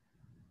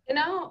 And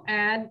I'll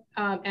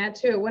add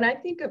to it. When I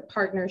think of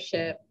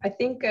partnership, I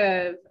think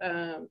of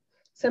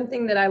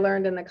something that I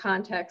learned in the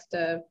context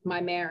of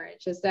my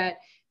marriage, is that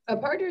A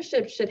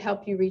partnership should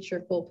help you reach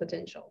your full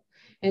potential.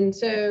 And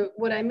so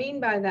what I mean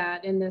by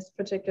that in this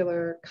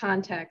particular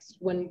context,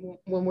 when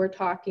we're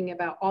talking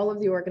about all of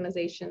the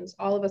organizations,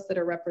 all of us that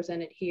are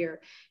represented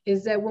here,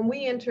 is that when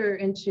we enter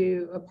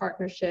into a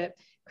partnership,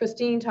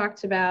 Christine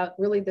talked about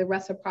really the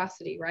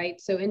reciprocity,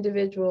 right? So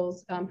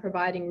individuals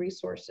providing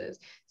resources.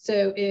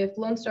 So if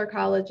Lone Star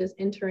College is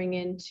entering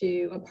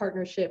into a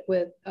partnership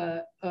with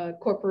a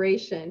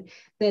corporation,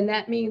 then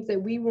that means that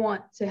we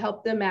want to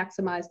help them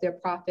maximize their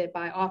profit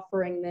by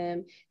offering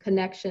them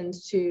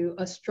connections to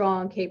a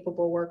strong,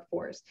 capable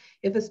workforce.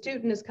 If a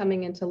student is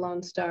coming into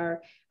Lone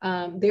Star,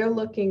 they're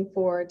looking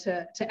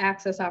to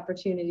access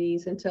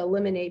opportunities and to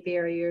eliminate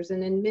barriers,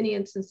 and in many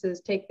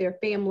instances take their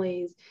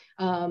families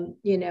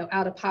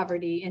out of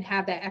poverty and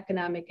have that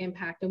economic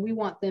impact. And we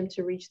want them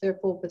to reach their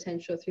full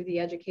potential through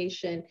the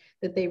education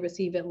that they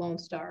receive at Lone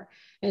Star.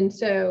 And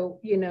so,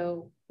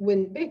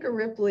 when Baker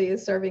Ripley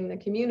is serving the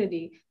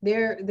community,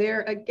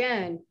 they're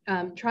again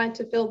trying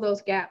to fill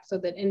those gaps so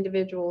that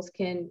individuals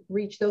can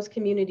reach, those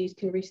communities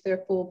can reach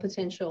their full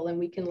potential, and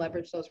we can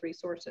leverage those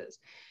resources.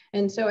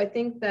 And so I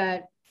think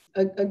that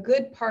a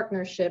good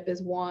partnership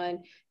is one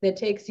that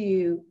takes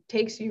you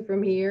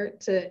from here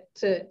to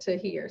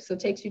here. So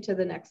takes you to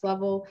the next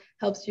level,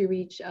 helps you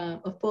reach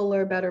a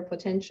fuller, better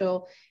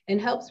potential, and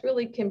helps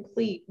really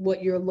complete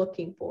what you're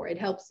looking for. It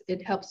helps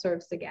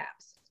serves the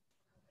gaps.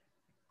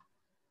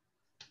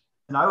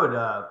 And I would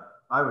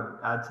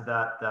add to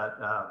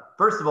that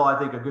first of all, I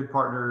think a good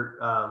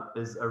partner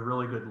is a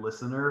really good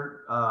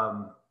listener.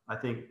 I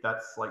think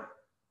that's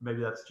maybe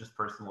that's just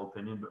personal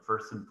opinion, but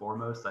first and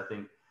foremost, I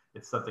think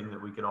it's something that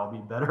we could all be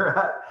better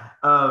at.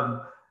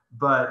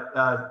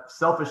 But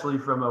selfishly,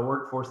 from a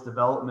workforce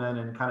development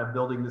and kind of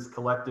building this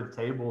collective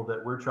table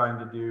that we're trying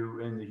to do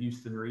in the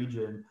Houston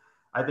region,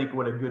 I think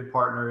what a good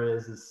partner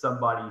is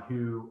somebody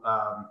who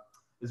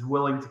is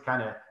willing to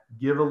kind of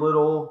give a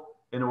little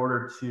in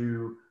order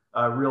to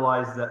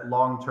realize that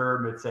long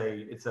term it's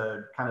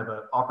a kind of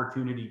an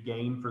opportunity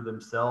gain for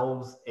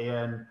themselves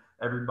and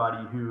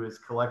everybody who is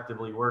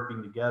collectively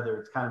working together.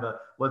 It's kind of a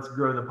let's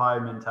grow the pie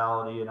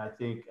mentality. And I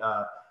think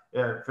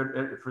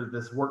for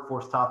this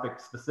workforce topic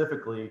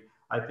specifically,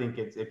 I think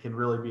it can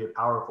really be a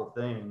powerful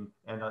thing.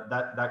 And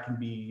that can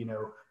be,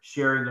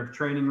 sharing of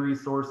training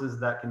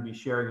resources, that can be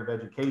sharing of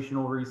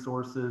educational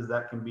resources,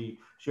 that can be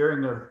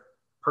sharing of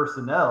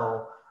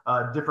personnel,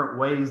 different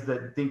ways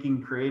that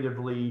thinking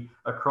creatively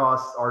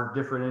across our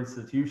different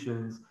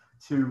institutions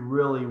to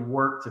really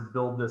work to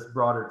build this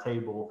broader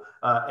table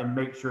and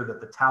make sure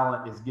that the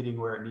talent is getting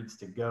where it needs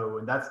to go.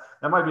 And that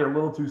might be a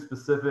little too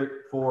specific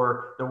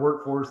for the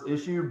workforce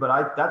issue,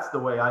 but that's the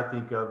way I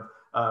think of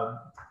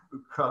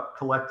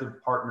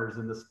collective partners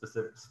in this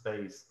specific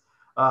space.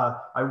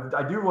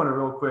 I do want to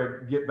real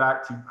quick get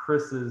back to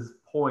Chris's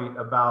point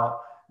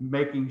about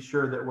making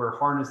sure that we're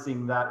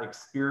harnessing that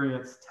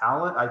experienced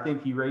talent. I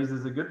think he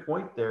raises a good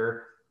point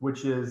there,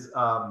 which is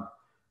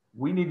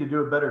we need to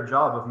do a better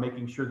job of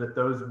making sure that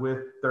those with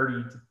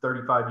 30 to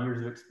 35 years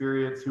of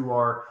experience who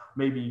are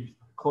maybe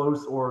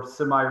close or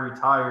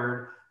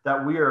semi-retired,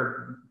 that we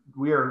are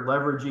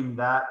leveraging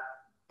that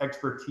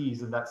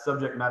expertise and that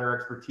subject matter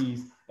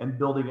expertise and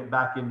building it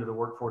back into the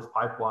workforce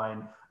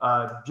pipeline.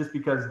 Just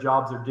because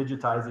jobs are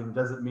digitizing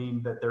doesn't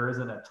mean that there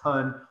isn't a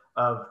ton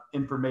of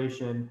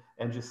information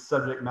and just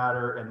subject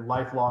matter and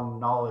lifelong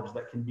knowledge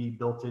that can be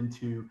built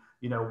into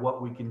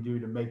what we can do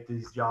to make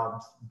these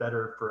jobs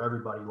better for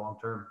everybody long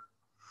term.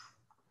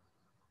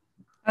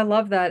 I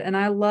love that. And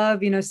I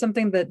love,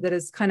 something that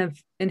is kind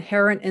of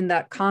inherent in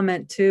that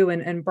comment too.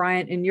 And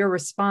Bryant, in your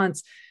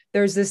response,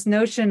 there's this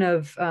notion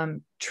of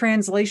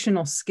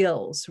translational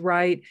skills,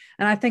 right?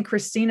 And I think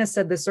Christina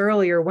said this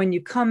earlier, when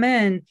you come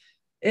in,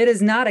 it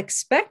is not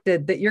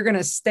expected that you're going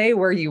to stay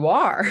where you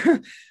are,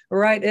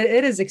 right?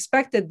 It is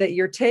expected that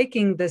you're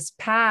taking this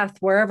path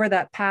wherever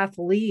that path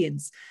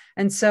leads.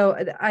 And so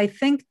I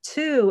think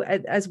too,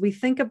 as we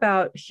think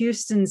about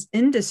Houston's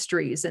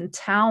industries and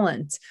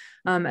talent,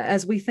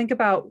 as we think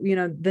about,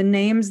 the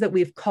names that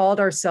we've called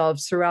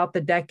ourselves throughout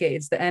the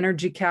decades, the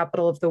energy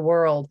capital of the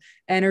world,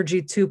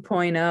 energy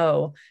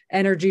 2.0,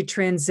 energy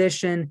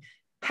transition,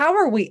 how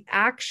are we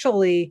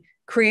actually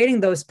creating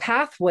those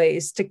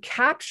pathways to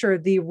capture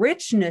the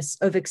richness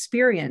of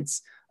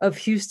experience of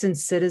Houston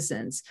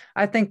citizens?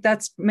 I think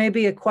that's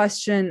maybe a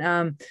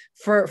question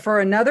for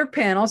another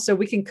panel, so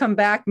we can come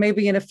back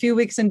maybe in a few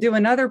weeks and do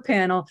another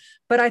panel.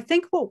 But I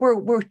think what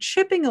we're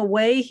chipping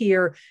away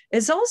here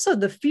is also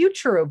the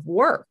future of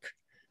work,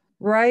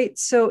 right?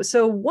 So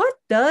what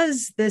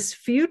does this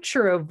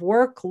future of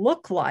work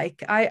look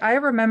like? I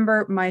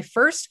remember my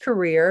first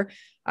career.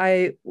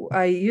 I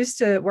used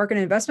to work in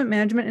investment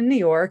management in New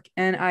York,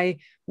 and I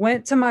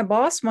went to my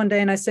boss one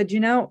day and I said,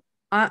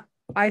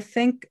 I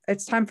think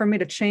it's time for me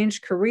to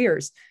change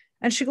careers.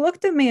 And she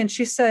looked at me and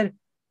she said,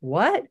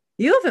 "What?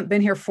 You haven't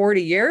been here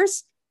 40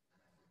 years?"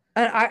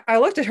 And I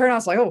looked at her and I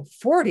was like, "Oh,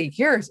 40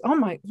 years. Oh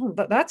my,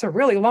 that's a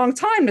really long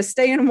time to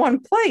stay in one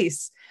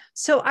place."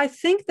 So I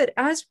think that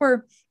as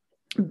we're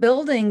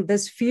building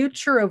this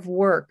future of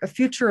work, a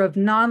future of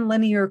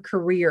nonlinear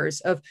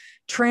careers, of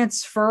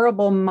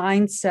transferable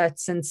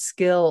mindsets and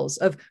skills,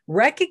 of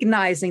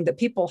recognizing that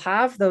people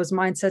have those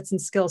mindsets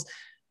and skills.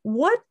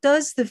 What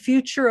does the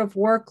future of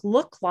work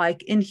look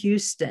like in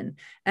Houston?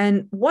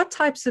 And what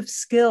types of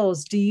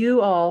skills do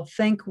you all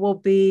think will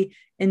be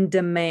in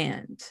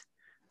demand?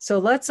 So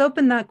let's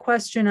open that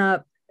question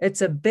up.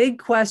 It's a big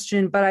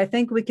question, but I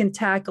think we can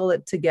tackle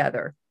it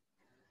together.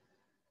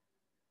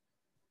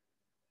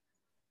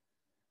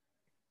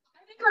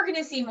 We're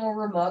going to see more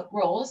remote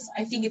roles.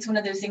 I think it's one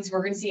of those things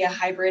we're going to see a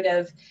hybrid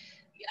of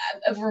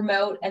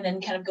remote and then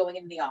kind of going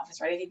into the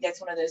office, right? I think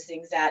that's one of those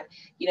things that,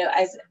 you know,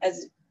 as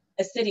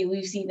a city,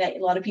 we've seen that a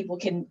lot of people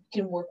can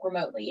work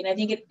remotely. And I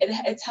think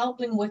it's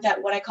helping with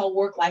that, what I call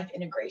work-life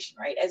integration,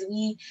 right? As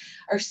we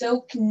are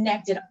so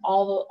connected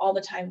all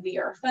the time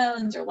via our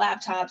phones or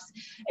laptops,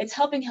 it's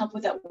help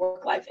with that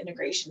work-life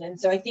integration. And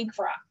so I think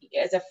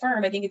as a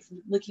firm, I think it's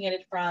looking at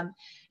it from,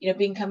 you know,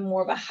 becoming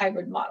more of a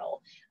hybrid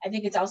model. I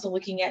think it's also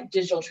looking at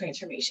digital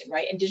transformation,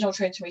 right? And digital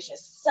transformation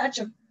is such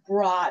a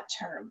broad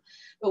term,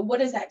 but what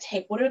does that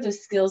take? What do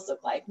those skills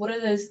look like? What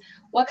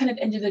kind of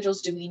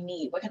individuals do we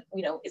need? What kind,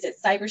 you know, is it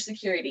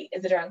cybersecurity?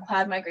 Is it around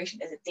cloud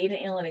migration? Is it data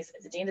analytics?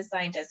 Is it data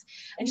scientists?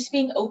 And just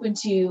being open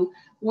to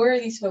where are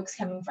these folks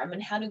coming from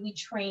and how do we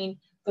train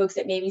folks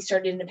that maybe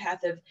started in a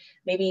path of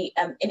maybe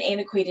an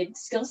antiquated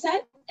skill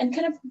set and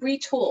kind of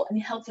retool and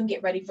help them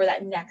get ready for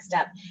that next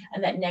step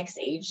and that next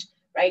age,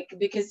 right?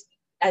 Because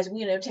as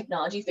we know,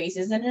 technology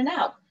phases in and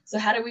out. So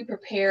how do we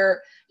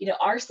prepare, you know,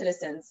 our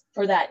citizens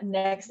for that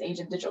next age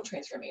of digital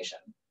transformation?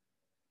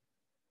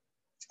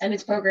 And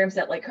it's programs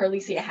that like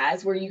Carlicia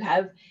has where you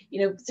have,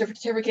 you know,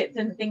 certificates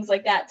and things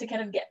like that to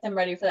kind of get them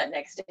ready for that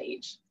next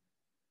stage.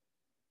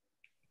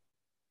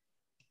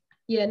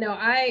 Yeah, no,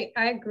 I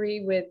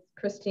agree with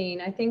Christine.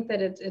 I think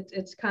that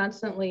it's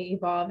constantly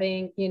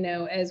evolving, you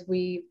know, as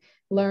we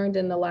learned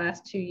in the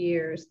last 2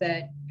 years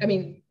that, I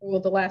mean, well,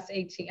 the last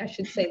 18, I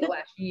should say the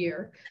last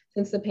year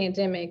since the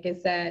pandemic,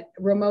 is that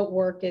remote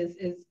work is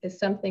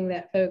something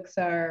that folks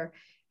are,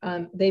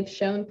 they've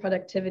shown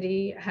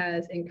productivity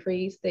has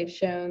increased. They've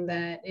shown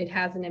that it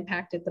hasn't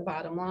impacted the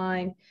bottom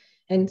line.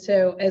 And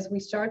so as we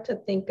start to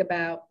think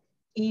about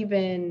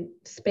even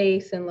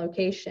space and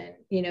location,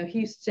 you know,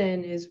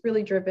 Houston is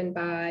really driven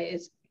by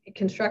its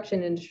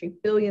construction industry.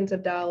 Billions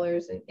of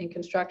dollars in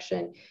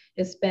construction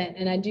is spent.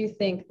 And I do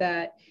think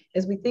that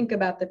as we think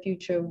about the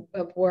future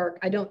of work,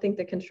 I don't think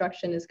that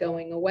construction is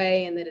going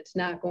away and that it's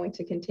not going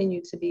to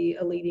continue to be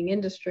a leading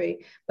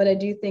industry. But I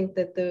do think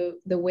that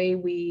the way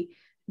we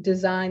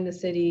design the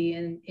city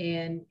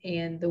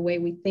and the way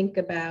we think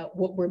about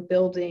what we're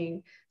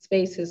building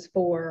spaces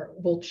for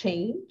will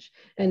change.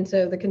 And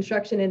so the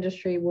construction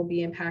industry will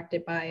be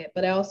impacted by it.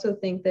 But I also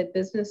think that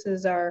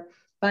businesses are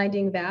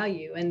finding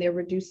value and they're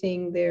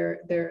reducing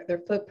their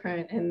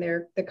footprint and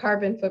the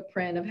carbon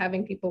footprint of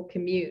having people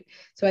commute.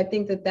 So I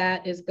think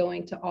that is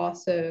going to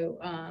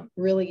also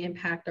really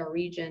impact our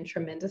region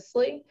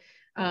tremendously.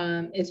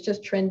 It's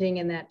just trending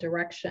in that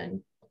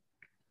direction.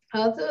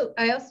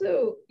 I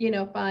also, you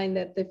know, find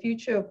that the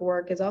future of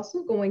work is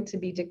also going to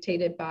be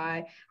dictated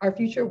by our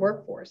future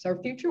workforce. Our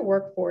future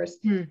workforce,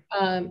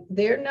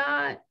 they're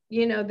not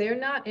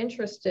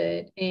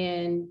interested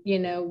in, you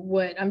know,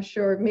 what I'm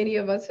sure many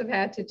of us have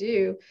had to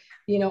do,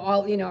 you know,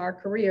 our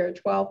career,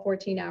 12,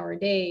 14-hour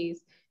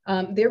days.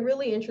 They're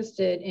really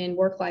interested in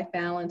work-life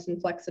balance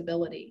and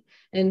flexibility.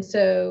 And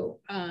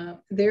so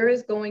there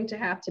is going to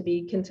have to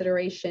be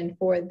consideration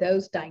for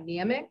those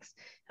dynamics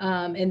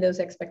and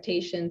those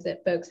expectations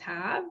that folks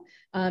have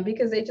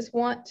because they just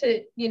want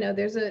to, you know,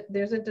 there's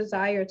a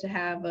desire to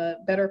have a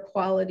better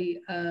quality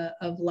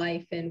of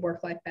life and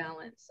work-life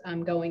balance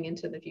going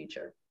into the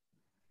future.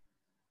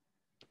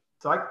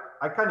 So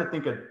I kind of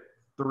think of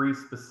 3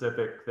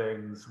 specific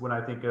things when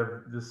I think of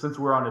this, since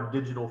we're on a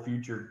digital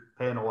future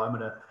panel, I'm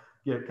going to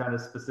get kind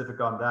of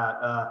specific on that.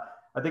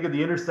 I think of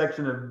the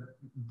intersection of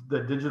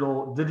the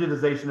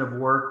digitization of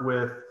work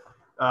with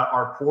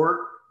our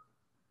port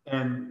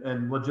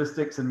and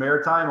logistics and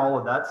maritime, all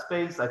of that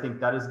space. I think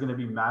that is going to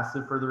be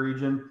massive for the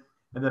region.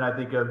 And then I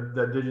think of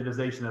the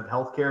digitization of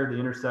healthcare, the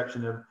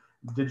intersection of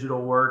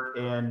digital work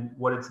and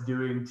what it's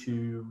doing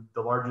to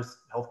the largest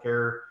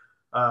healthcare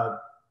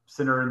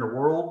center in the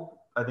world.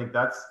 I think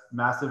that's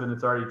massive, and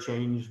it's already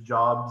changed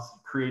jobs,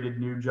 created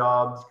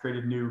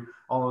new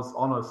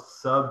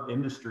almost sub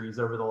industries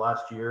over the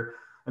last year.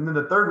 And then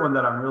the third one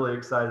that I'm really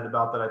excited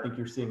about that I think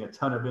you're seeing a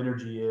ton of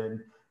energy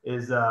in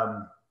is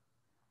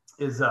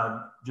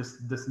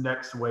just this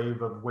next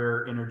wave of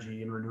where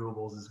energy and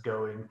renewables is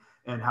going,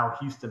 and how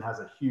Houston has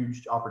a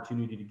huge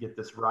opportunity to get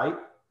this right.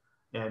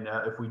 And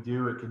if we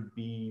do, it could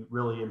be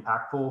really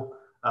impactful.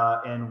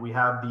 And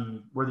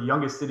we're the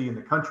youngest city in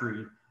the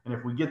country. And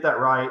if we get that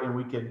right and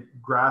we can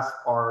grasp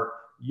our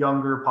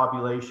younger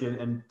population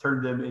and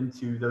turn them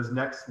into those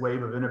next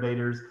wave of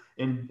innovators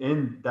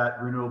in that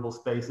renewable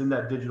space, in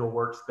that digital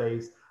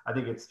workspace, I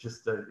think it's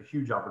just a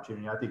huge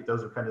opportunity. I think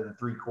those are kind of the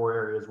 3 core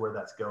areas where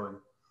that's going.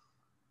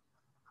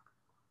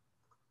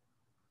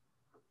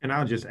 And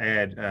I'll just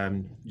add,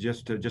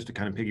 just to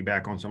kind of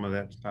piggyback on some of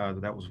that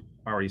that was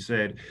already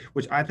said,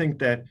 which I think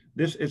that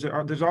this is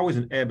there's always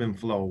an ebb and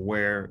flow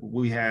where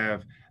we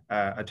have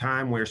a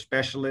time where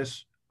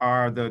specialists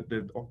are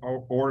the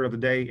order of the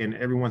day, and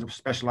everyone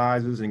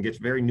specializes and gets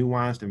very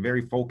nuanced and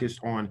very focused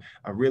on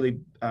a really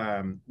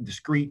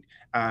discrete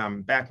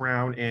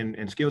background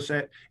and skill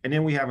set. And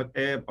then we have an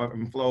ebb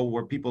and flow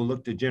where people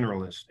look to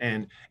generalists.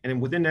 And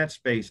within that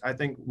space, I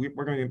think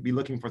we're going to be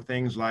looking for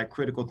things like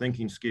critical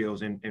thinking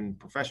skills and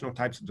professional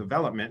types of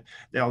development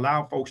that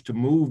allow folks to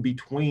move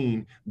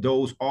between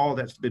those, all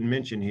that's been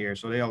mentioned here.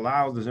 So they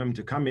allow them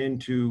to come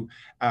into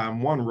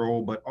one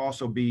role, but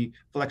also be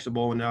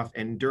flexible enough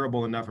and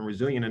durable enough and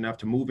resilient enough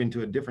to move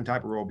into a different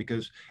type of role,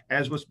 because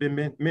as what's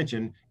been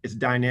mentioned, it's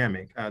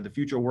dynamic. The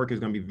future of work is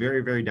going to be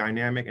very, very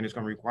dynamic, and it's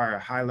going to require a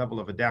high level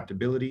of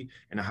adaptability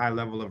and a high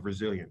level of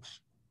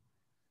resilience.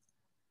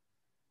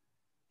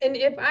 And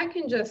if I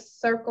can just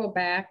circle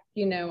back,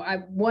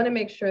 I want to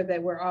make sure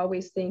that we're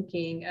always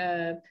thinking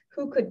of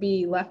who could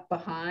be left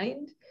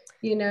behind,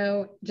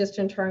 just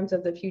in terms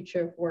of the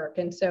future of work.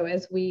 And so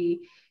as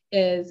we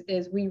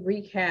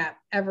recap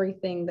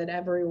everything that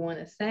everyone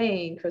is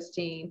saying,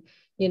 Christine,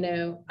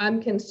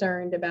 I'm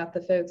concerned about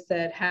the folks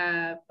that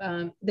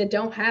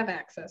don't have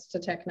access to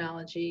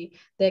technology,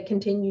 that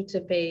continue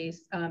to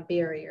face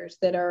barriers,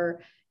 that are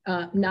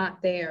not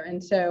there.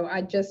 And so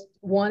I just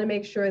want to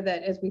make sure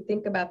that as we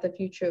think about the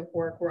future of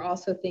work, we're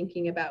also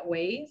thinking about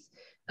ways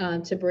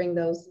to bring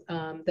those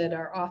that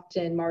are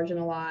often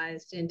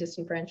marginalized and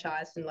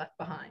disenfranchised and left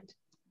behind.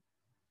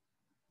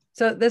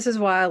 So this is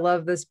why I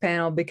love this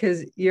panel,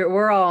 because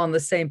we're all on the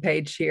same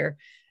page here.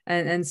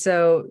 And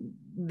so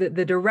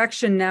the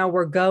direction now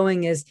we're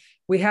going is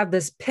we have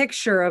this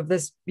picture of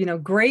this,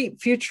 great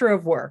future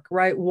of work,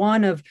 right?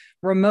 One of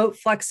remote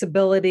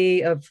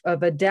flexibility, of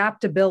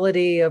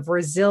adaptability, of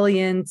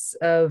resilience,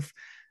 of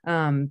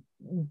transferable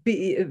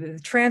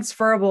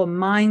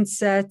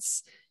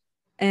mindsets.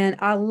 And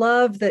I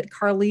love that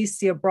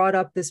Carlicia brought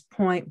up this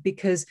point,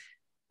 because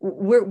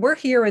we're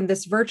here in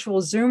this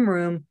virtual Zoom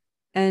room,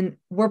 and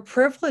we're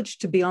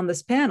privileged to be on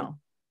this panel,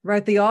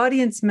 right? The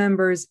audience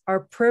members are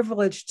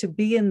privileged to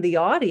be in the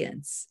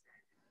audience.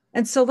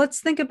 And so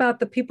let's think about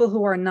the people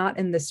who are not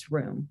in this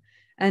room.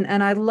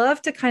 And I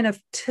love to kind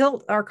of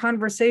tilt our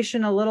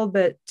conversation a little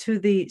bit to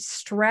the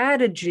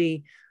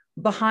strategy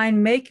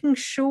behind making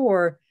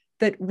sure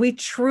that we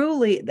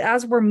truly,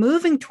 as we're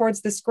moving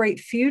towards this great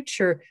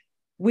future,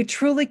 we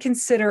truly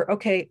consider,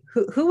 okay,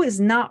 who is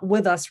not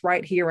with us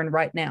right here and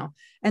right now?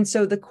 And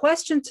so the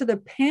question to the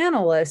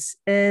panelists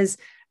is,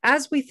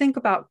 as we think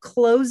about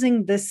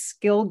closing this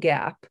skill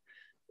gap,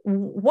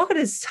 what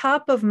is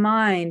top of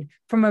mind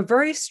from a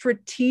very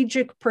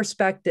strategic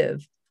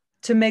perspective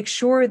to make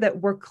sure that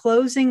we're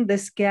closing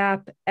this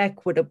gap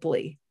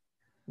equitably,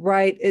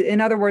 right? In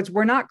other words,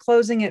 we're not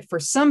closing it for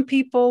some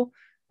people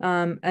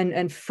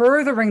and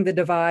furthering the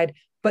divide,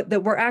 but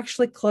that we're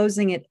actually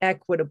closing it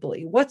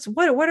equitably. What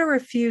are a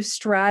few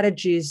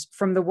strategies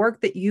from the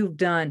work that you've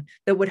done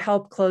that would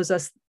help close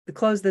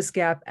this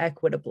gap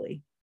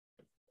equitably?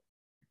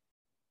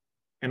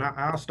 And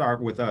I'll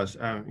start with us.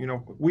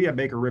 We at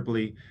Baker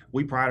Ripley,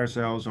 we pride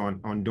ourselves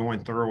on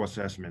doing thorough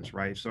assessments,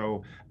 right?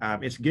 So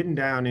it's getting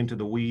down into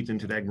the weeds,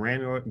 into that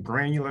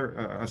granular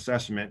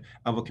assessment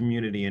of a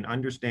community and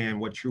understand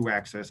what true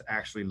access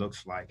actually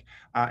looks like.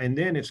 And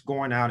then it's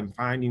going out and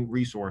finding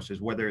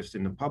resources, whether it's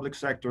in the public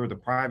sector, the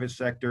private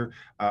sector,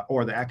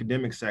 or the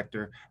academic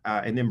sector,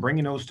 and then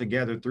bringing those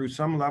together through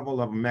some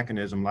level of a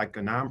mechanism like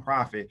a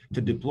nonprofit to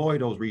deploy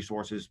those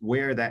resources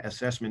where that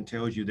assessment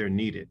tells you they're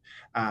needed.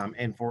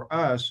 And for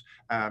us,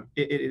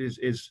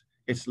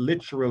 it's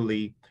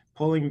literally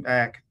pulling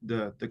back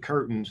the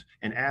curtains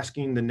and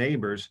asking the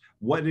neighbors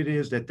what it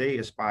is that they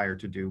aspire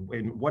to do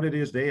and what it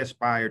is they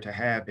aspire to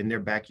have in their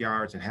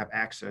backyards and have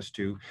access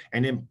to,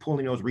 and then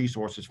pulling those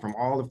resources from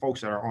all the folks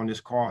that are on this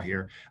call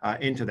here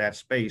into that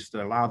space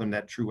to allow them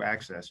that true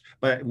access.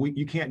 But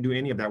you can't do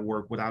any of that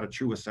work without a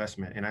true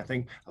assessment. And I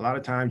think a lot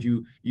of times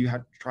you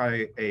have to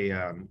try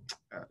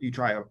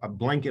a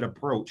blanket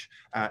approach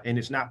and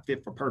it's not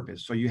fit for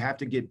purpose. So you have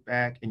to get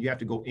back and you have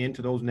to go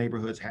into those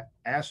neighborhoods,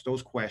 ask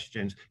those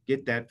questions,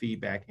 get that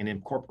feedback, and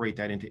incorporate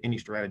that into any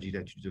strategy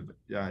that you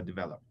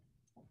develop.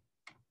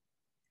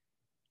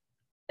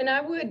 And I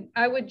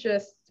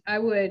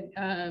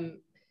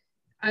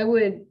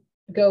would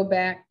go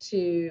back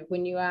to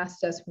when you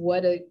asked us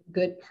what a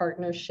good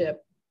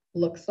partnership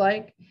looks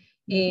like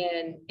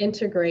and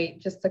integrate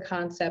just the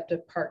concept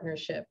of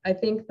partnership. I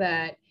think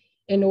that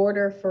in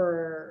order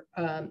for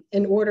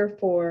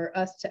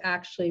us to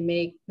actually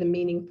make the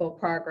meaningful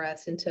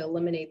progress and to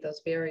eliminate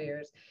those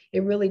barriers,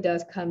 it really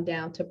does come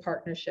down to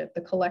partnership,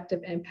 the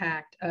collective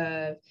impact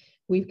of,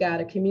 we've got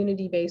a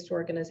community-based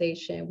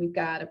organization, we've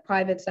got a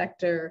private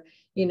sector,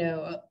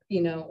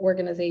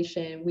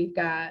 organization, we've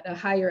got a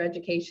higher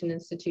education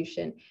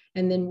institution,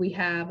 and then we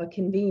have a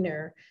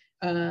convener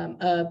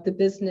of the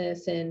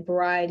business and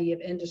variety of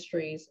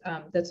industries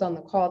that's on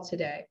the call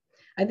today.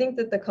 I think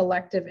that the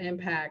collective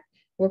impact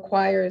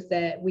requires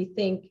that we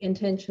think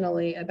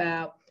intentionally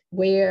about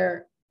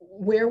where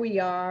where we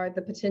are,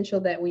 the potential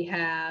that we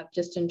have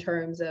just in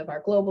terms of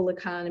our global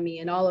economy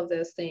and all of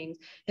those things,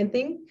 and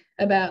think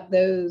about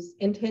those,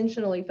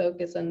 intentionally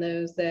focus on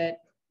those that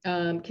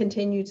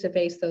continue to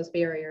face those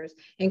barriers,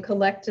 and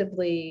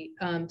collectively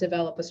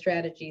develop a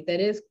strategy that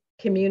is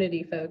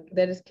community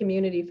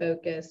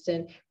focused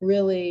and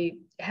really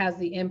has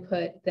the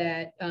input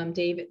that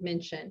David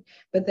mentioned,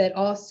 but that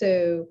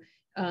also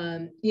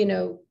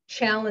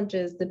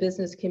challenges the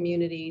business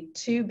community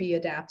to be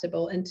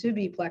adaptable and to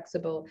be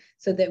flexible,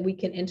 so that we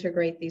can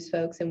integrate these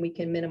folks and we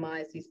can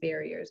minimize these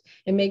barriers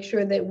and make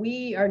sure that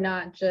we are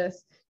not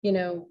just,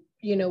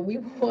 we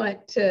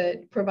want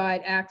to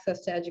provide access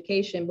to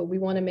education, but we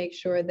want to make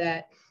sure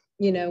that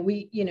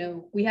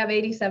we have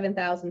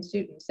 87,000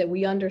 students, that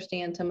we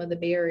understand some of the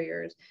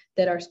barriers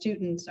that our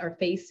students are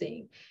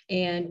facing.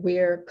 And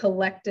we're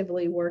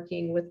collectively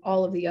working with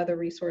all of the other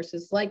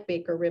resources like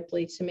Baker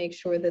Ripley to make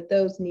sure that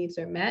those needs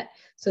are met,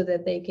 so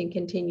that they can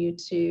continue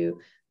to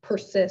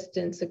persist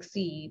and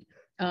succeed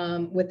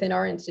within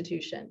our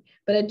institution.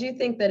 But I do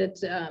think that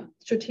it's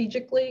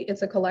strategically,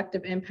 it's a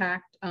collective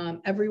impact.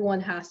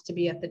 Everyone has to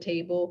be at the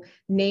table,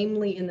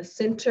 namely in the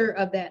center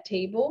of that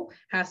table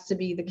has to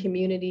be the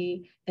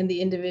community and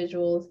the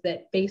individuals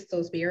that face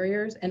those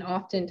barriers. And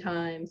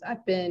oftentimes,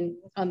 I've been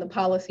on the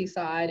policy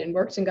side and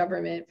worked in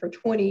government for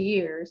 20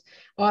 years.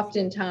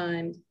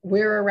 Oftentimes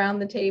we're around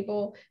the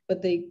table,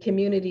 but the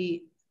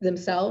community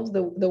themselves,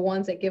 the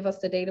ones that give us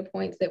the data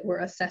points that we're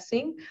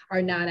assessing,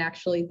 are not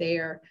actually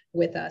there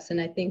with us. And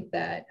I think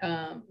that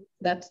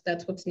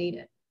that's what's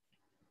needed.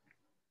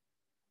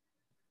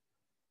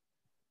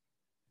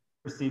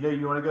 Christina,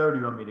 you want to go, or do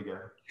you want me to go?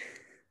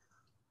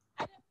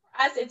 For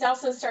us, it's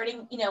also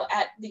starting,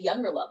 at the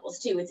younger levels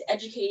too. It's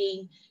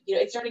educating,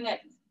 it's starting at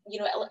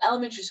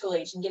elementary school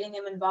age and getting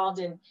them involved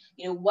in,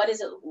 what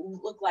does it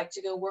look like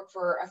to go work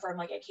for a firm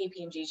like at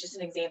KPMG? It's just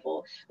an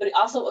example, but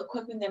also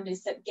equipping them to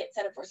get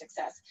set up for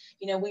success.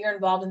 We are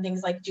involved in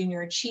things like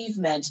junior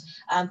achievement,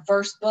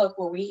 first book,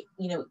 where we,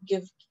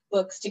 give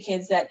books to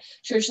kids that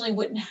traditionally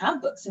wouldn't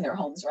have books in their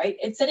homes, right?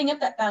 It's setting up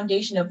that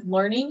foundation of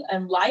learning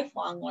and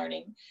lifelong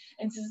learning.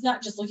 And so it's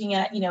not just looking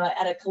at,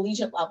 at a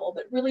collegiate level,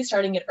 but really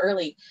starting it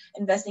early,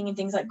 investing in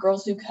things like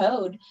Girls Who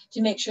Code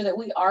to make sure that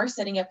we are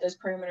setting up those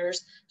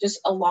perimeters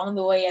just along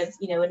the way as,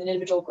 an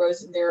individual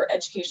grows in their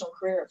educational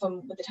career,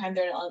 from the time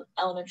they're in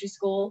elementary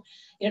school,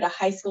 to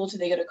high school, to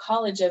they go to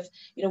college, of,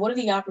 what are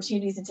the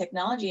opportunities in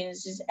technology? And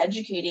it's just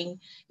educating,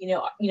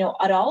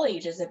 at all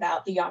ages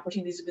about the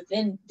opportunities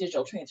within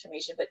digital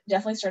transformation, but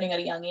definitely starting at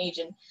a young age.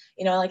 And,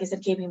 like I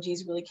said, KPMG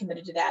is really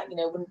committed to that.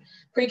 When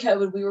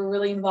pre-COVID, we were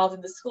really involved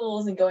in the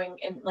schools and going,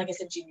 and like I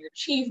said, junior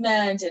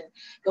achievement and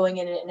going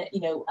in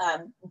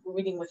and,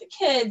 reading with the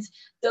kids,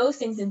 those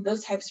things and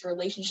those types of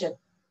relationships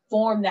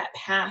form that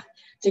path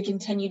to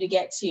continue to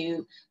get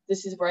to,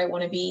 this is where I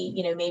want to be,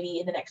 maybe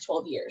in the next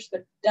 12 years,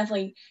 but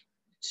definitely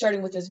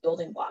starting with those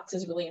building blocks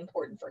is really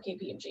important for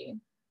KPMG.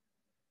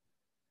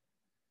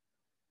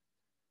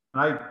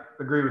 I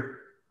agree with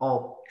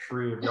all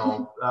three of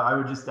y'all. I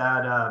would just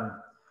add,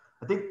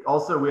 I think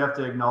also we have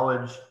to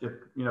acknowledge that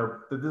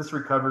this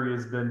recovery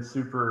has been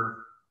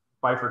super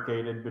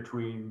bifurcated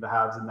between the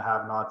haves and the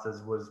have-nots,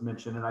 as was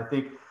mentioned. And I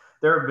think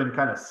there have been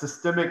kind of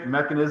systemic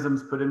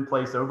mechanisms put in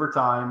place over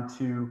time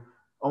to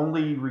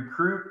only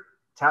recruit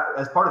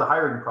as part of the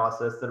hiring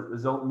process, that it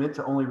was meant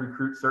to only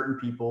recruit certain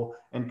people,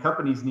 and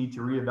companies need to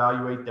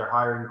reevaluate their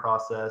hiring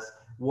process.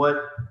 What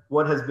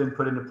has been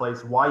put into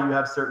place, why you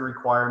have certain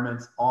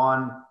requirements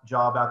on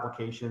job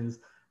applications,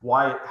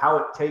 how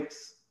it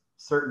takes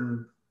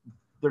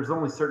there's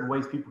only certain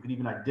ways people can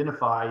even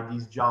identify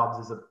these jobs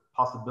as a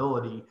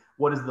possibility.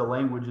 What is the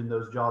language in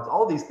those jobs?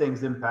 All these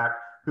things impact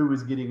who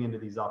is getting into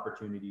these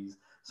opportunities.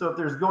 So if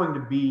there's going to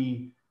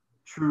be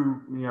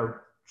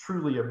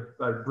truly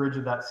a bridge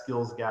of that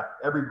skills gap,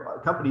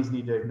 companies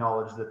need to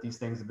acknowledge that these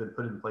things have been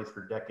put in place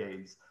for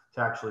decades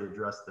to actually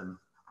address them.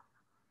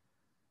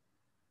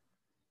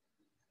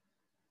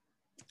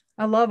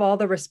 I love all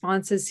the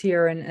responses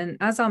here. And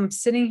as I'm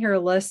sitting here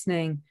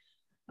listening,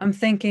 I'm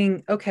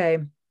thinking, okay,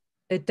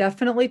 it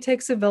definitely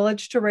takes a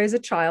village to raise a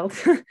child.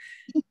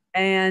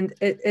 And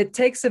it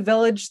takes a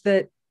village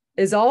that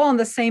is all on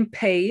the same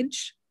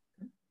page,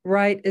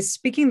 right? Is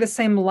speaking the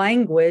same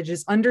language,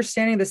 is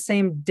understanding the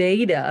same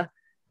data.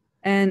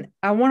 And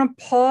I want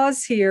to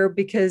pause here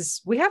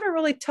because we haven't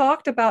really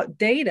talked about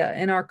data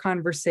in our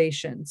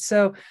conversation.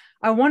 So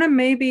I want to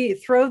maybe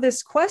throw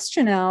this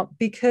question out,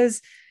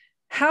 because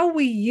how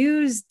we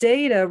use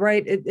data,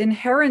 right?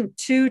 Inherent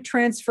to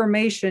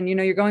transformation,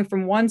 you're going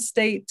from one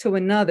state to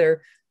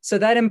another. So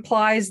that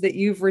implies that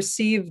you've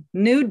received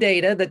new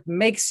data that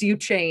makes you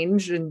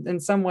change in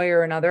some way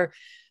or another.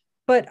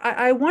 But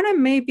I want to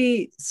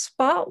maybe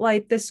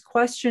spotlight this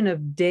question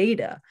of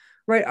data,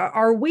 right?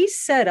 Are we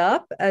set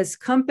up as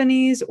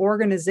companies,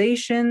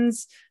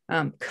 organizations,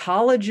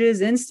 colleges,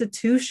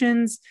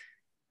 institutions?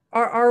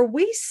 Are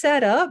we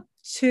set up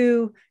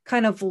to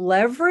kind of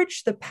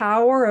leverage the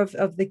power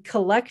of the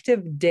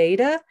collective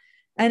data?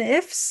 And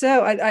if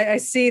so, I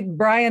see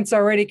Bryant's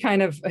already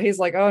he's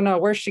like, oh no,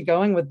 where's she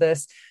going with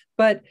this?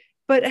 But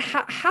But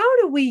how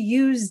do we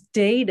use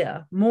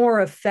data more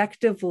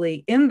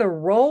effectively in the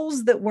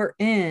roles that we're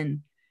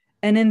in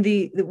and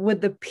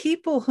with the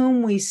people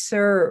whom we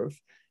serve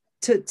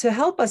to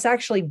help us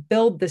actually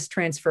build this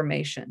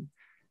transformation?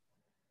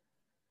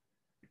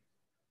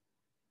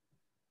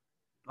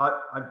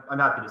 I'm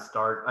happy to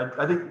start.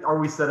 I think, are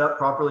we set up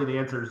properly? The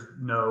answer is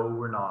no,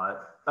 we're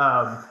not.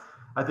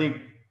 I think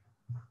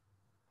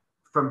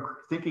from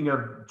thinking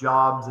of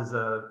jobs as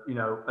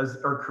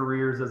or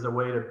careers as a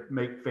way to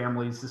make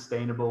families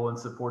sustainable and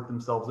support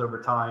themselves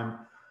over time,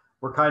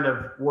 we're kind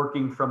of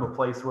working from a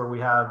place where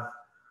we have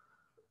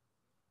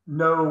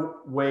no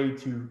way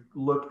to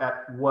look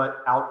at what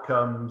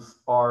outcomes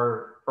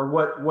are, or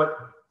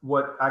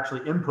what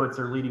actually inputs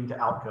are leading to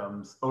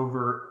outcomes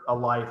over a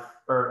life,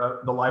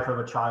 or the life of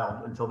a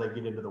child until they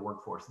get into the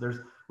workforce.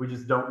 We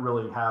just don't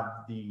really have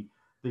the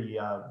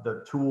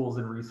tools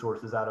and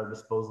resources at our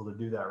disposal to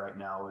do that right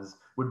now.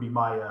 Would be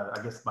my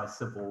I guess my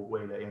simple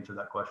way to answer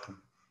that question.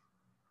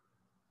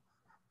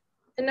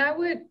 And I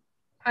would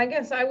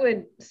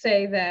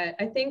say that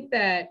I think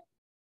that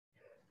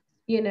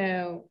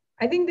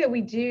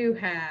we do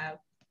have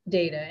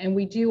data, and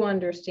we do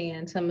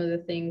understand some of the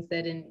things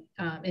that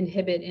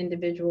inhibit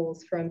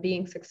individuals from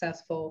being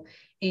successful,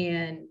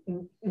 and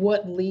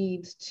what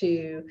leads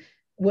to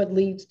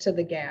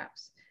the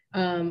gaps.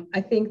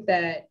 I think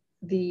that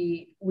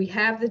we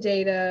have the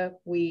data,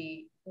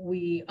 we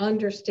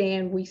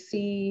understand, we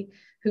see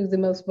who the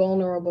most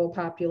vulnerable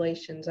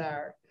populations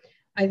are.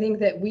 I think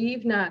that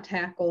we've not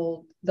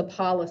tackled the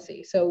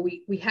policy. So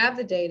we have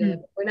the data,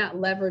 but we're not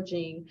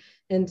leveraging.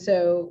 And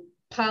so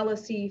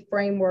policy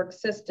framework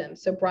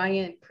systems. So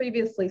Bryant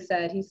previously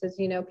said, he says,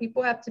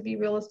 people have to be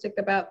realistic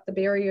about the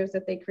barriers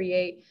that they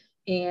create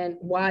and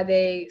why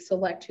they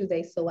select who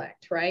they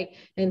select, right?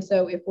 And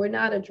so if we're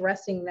not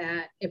addressing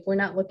that, if we're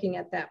not looking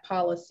at that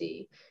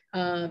policy,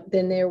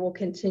 then there will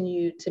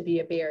continue to be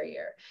a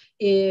barrier.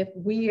 If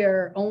we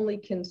are only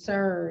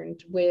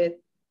concerned with,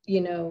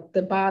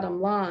 the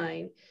bottom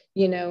line,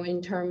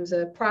 in terms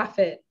of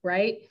profit,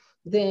 right?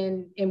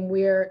 And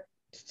we're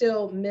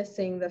still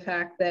missing the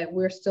fact that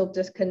we're still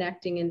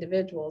disconnecting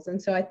individuals.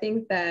 And so I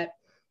think that,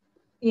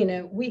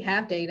 we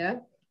have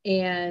data,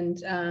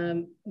 and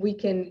we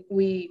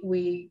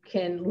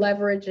can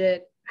leverage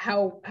it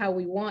how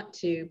we want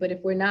to, but if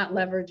we're not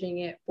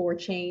leveraging it for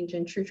change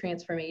and true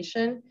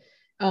transformation,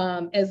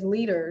 as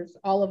leaders,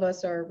 all of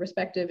us are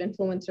respective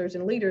influencers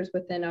and leaders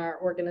within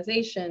our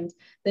organizations,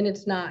 then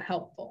it's not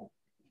helpful.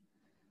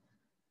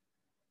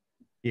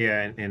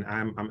 Yeah, and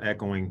I'm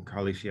echoing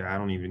Carlicia. I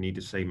don't even need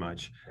to say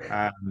much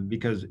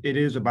because it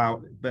is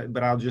about,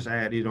 but I'll just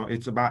add,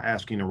 it's about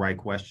asking the right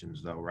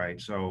questions though,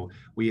 right? So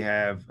we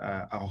have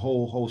a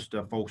whole host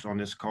of folks on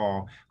this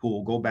call who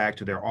will go back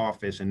to their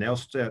office and they'll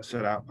set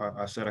up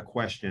a set of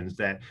questions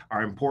that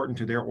are important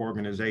to their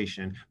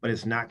organization, but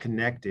it's not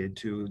connected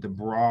to the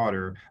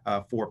broader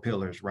 4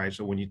 pillars, right?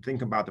 So when you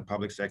think about the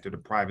public sector, the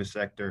private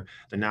sector,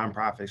 the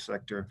nonprofit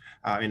sector,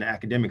 and the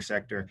academic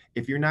sector,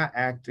 if you're not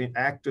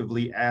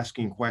actively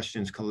asking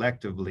questions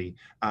collectively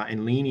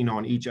and leaning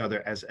on each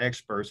other as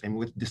experts and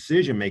with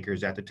decision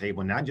makers at the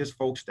table, not just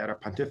folks that are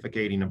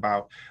pontificating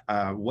about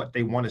what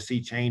they want to see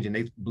change and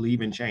they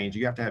believe in change.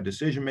 You have to have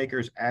decision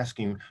makers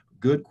asking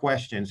good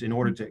questions in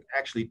order to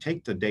actually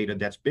take the data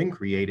that's been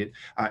created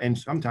and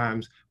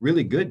sometimes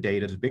really good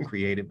data that's been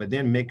created, but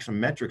then make some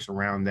metrics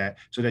around that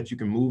so that you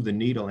can move the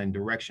needle in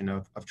direction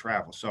of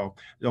travel. So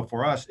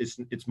for us,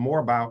 it's more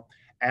about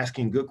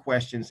asking good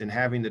questions and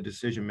having the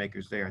decision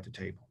makers there at the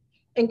table.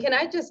 And can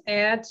I just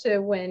add to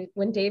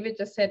when David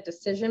just said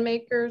decision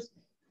makers,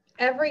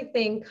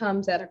 everything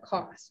comes at a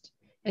cost.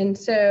 And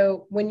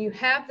so when you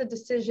have the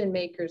decision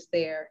makers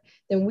there,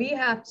 then we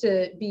have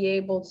to be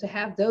able to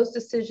have those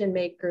decision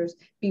makers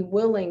be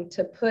willing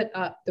to put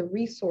up the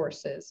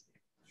resources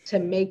to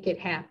make it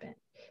happen,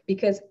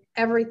 because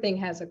everything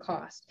has a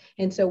cost.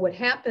 And so what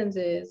happens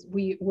is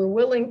we're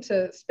willing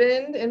to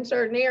spend in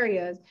certain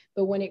areas,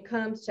 but when it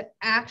comes to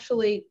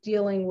actually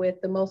dealing with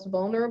the most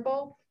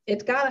vulnerable,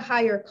 it's got a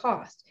higher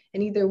cost.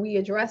 And either we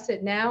address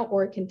it now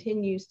or it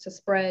continues to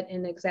spread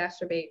and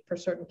exacerbate for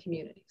certain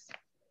communities.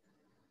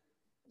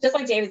 Just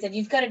like David said,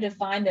 you've got to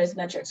define those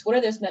metrics. What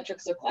do those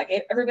metrics look like?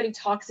 Everybody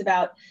talks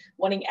about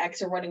wanting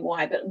X or wanting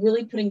Y, but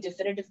really putting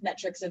definitive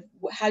metrics of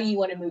how you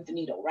want to move the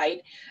needle,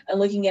 right? And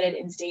looking at it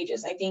in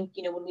stages. I think,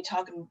 when we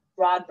talk in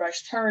broad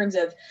brush terms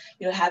of,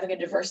 having a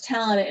diverse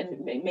talent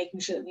and making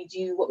sure that we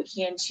do what we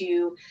can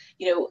to,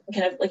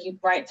 kind of like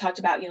Bryant talked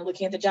about,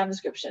 looking at the job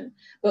description,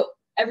 but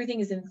everything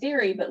is in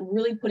theory, but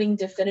really putting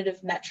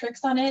definitive metrics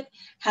on it.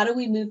 How do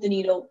we move the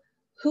needle?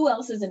 Who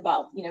else is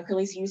involved?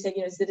 Carlicia, you said,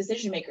 it's the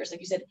decision makers.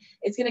 Like you said,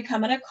 it's going to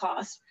come at a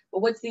cost,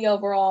 but what's the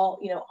overall,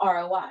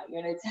 ROI?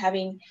 It's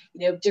having,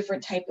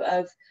 different type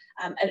of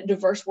a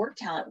diverse work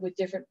talent with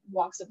different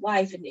walks of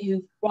life and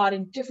who brought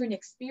in different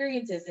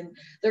experiences. And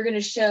they're going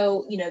to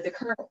show, the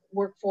current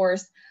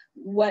workforce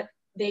what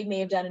they may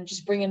have done and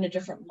just bring in a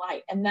different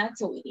light. And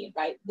that's what we need,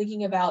 right?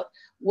 Thinking about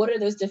what are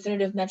those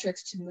definitive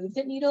metrics to move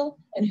the needle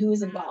and who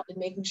is involved, and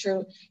making sure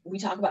when we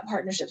talk about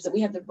partnerships that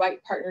we have the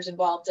right partners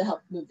involved to help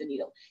move the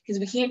needle, because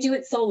we can't do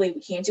it solely. We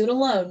can't do it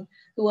alone.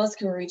 Who else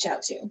can we reach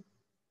out to?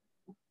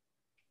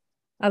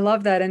 I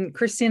love that. And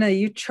Christina,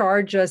 you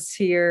charge us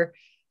here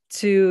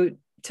to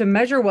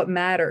measure what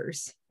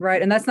matters,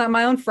 right? And that's not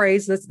my own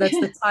phrase. That's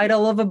the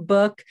title of a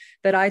book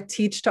that I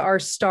teach to our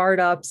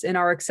startups in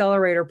our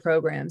accelerator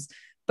programs.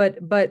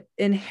 But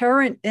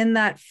inherent in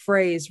that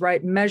phrase,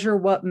 right? Measure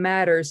what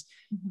matters.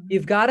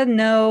 You've got to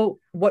know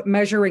what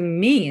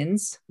measuring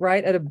means,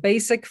 right? At a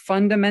basic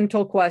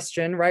fundamental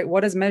question, right?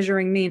 What does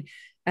measuring mean?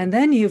 And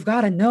then you've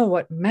got to know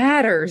what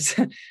matters,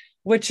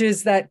 which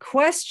is that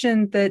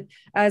question that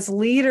as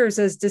leaders,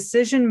 as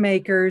decision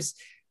makers,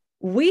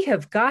 we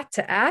have got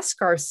to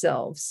ask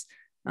ourselves.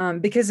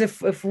 Because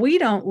if we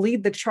don't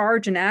lead the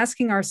charge in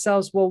asking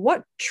ourselves, well,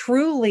 what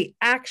truly,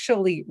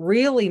 actually,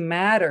 really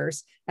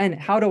matters, and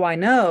how do I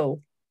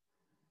know?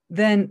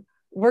 Then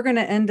we're going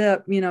to end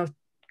up,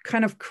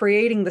 kind of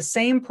creating the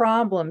same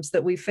problems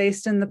that we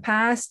faced in the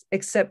past,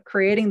 except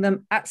creating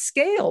them at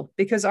scale,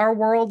 because our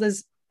world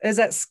is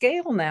at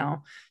scale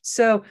now.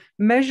 So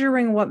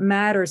measuring what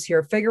matters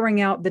here,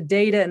 figuring out the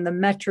data and the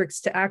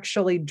metrics to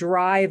actually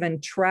drive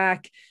and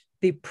track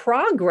the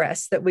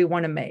progress that we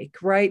want to make,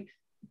 right?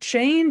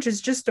 Change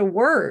is just a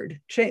word,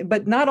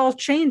 but not all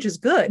change is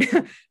good.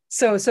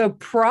 So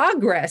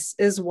progress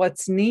is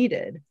what's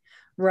needed,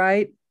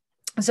 right?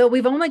 So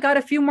we've only got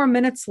a few more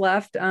minutes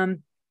left,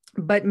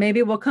 but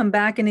maybe we'll come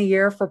back in a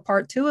year for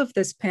part 2 of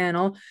this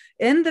panel.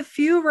 In the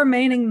few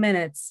remaining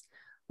minutes,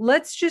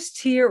 let's just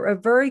hear a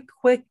very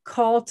quick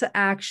call to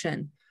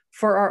action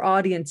for our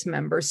audience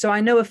members. So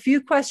I know a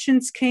few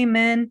questions came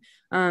in.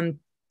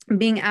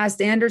 Being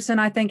asked, Anderson,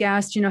 I think,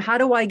 asked, how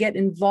do I get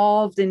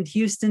involved in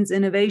Houston's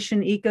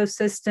innovation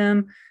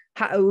ecosystem?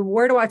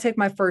 Where do I take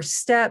my first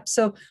step?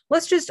 So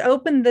let's just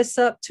open this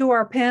up to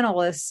our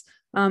panelists,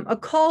 a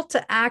call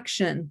to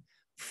action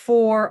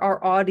for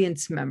our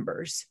audience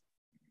members.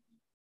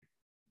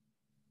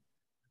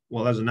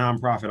 Well, as a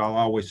nonprofit, I'll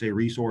always say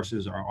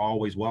resources are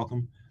always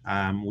welcome.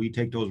 We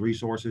take those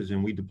resources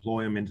and we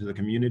deploy them into the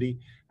community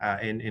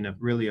in a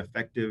really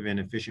effective and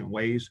efficient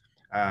ways.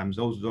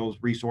 Those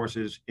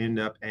resources end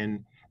up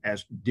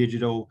as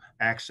digital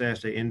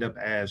access. They end up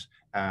as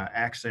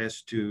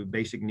access to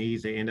basic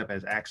needs. They end up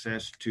as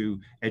access to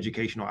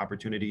educational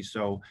opportunities.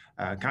 So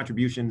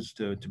contributions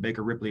to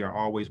Baker Ripley are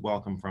always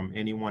welcome from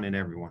anyone and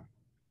everyone.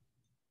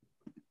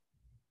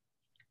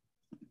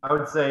 I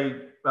would say,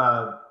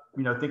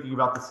 thinking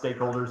about the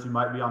stakeholders who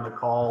might be on the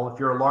call. If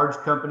you're a large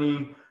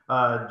company,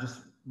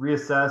 just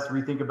reassess,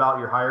 rethink about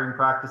your hiring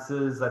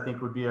practices, I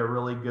think would be a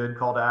really good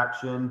call to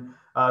action.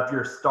 If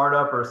you're a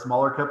startup or a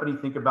smaller company,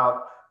 think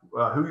about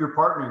who you're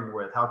partnering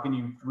with. How can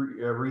you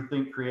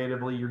rethink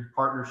creatively your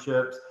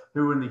partnerships?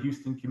 Who in the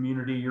Houston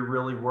community you're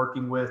really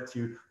working with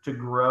to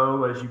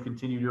grow as you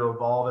continue to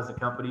evolve as a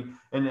company?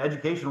 And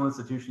educational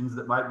institutions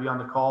that might be on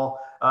the call,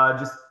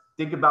 just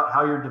think about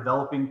how you're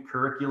developing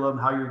curriculum,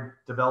 how you're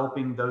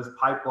developing those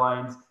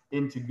pipelines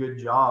into good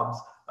jobs.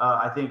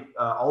 I think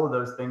all of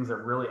those things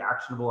are really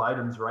actionable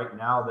items right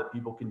now that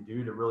people can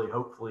do to really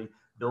hopefully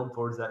build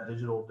towards that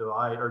digital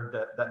divide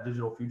or that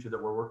digital future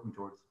that we're working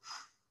towards.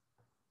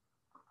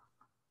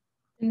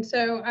 And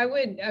so I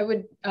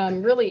would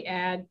really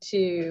add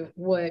to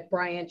what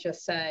Bryant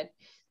just said.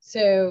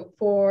 So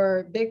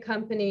for big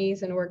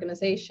companies and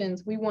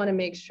organizations, we want to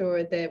make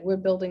sure that we're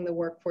building the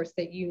workforce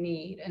that you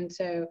need. And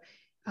so,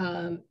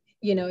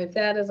 if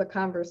that is a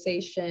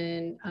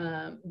conversation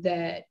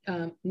that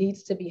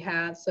needs to be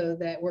had so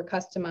that we're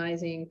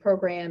customizing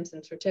programs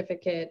and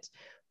certificates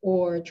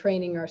or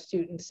training our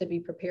students to be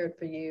prepared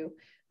for you,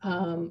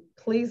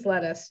 please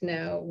let us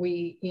know.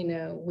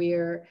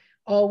 We're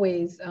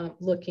always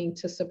looking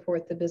to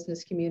support the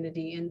business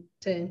community and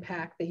to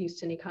impact the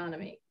Houston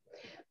economy.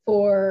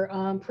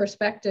 For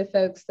prospective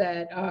folks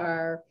that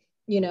are,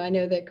 I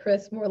know that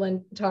Chris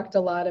Moreland talked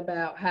a lot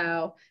about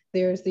how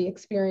there's the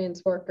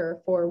experienced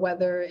worker, for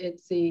whether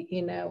it's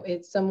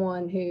it's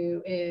someone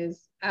who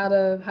is out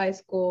of high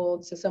school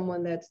to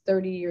someone that's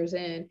 30 years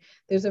in.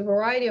 There's a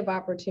variety of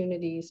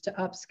opportunities to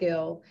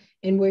upskill,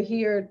 and we're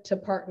here to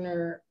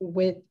partner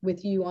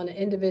with you on an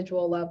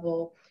individual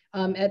level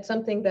at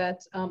something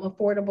that's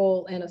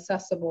affordable and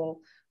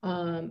accessible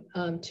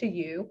to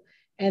you.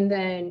 And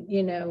then,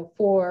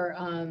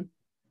 for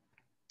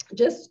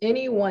just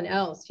anyone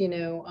else,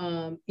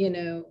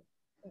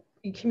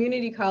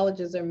 community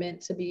colleges are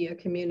meant to be a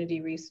community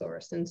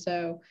resource. And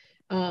so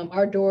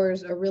our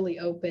doors are really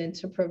open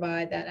to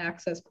provide that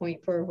access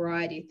point for a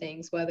variety of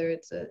things, whether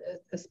it's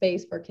a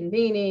space for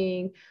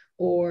convening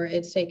or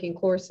it's taking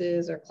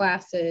courses or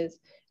classes.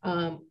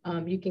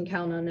 You can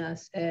count on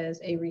us as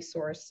a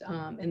resource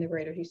in the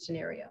greater Houston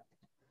area.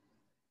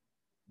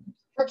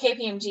 For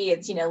KPMG,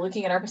 it's,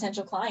 looking at our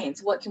potential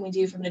clients. What can we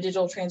do from a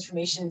digital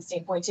transformation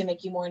standpoint to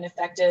make you more an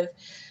effective,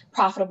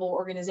 profitable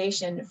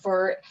organization?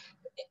 For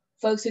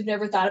folks who've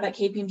never thought about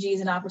KPMG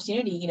as an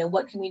opportunity. You know,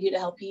 what can we do to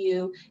help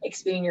you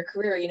expand your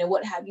career? You know,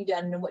 what have you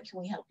done and what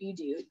can we help you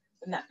do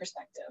from that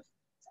perspective?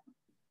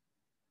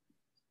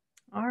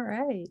 All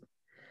right.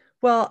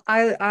 Well,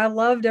 I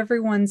loved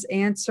everyone's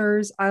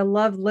answers. I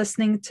love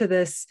listening to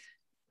this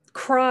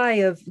cry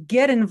of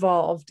get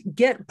involved,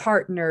 get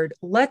partnered,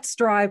 let's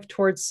drive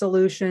towards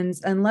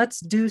solutions, and let's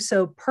do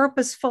so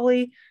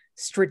purposefully,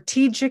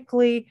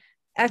 strategically,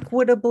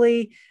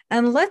 equitably,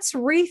 and let's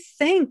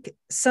rethink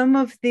some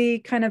of the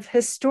kind of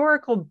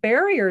historical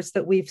barriers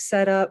that we've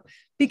set up,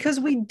 because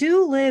we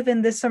do live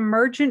in this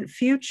emergent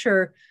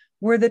future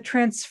where the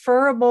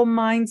transferable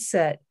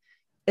mindset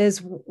is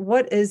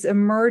what is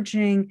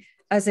emerging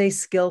as a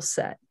skill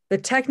set. The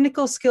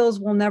technical skills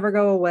will never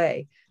go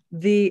away.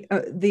 The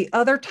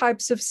other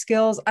types of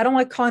skills, I don't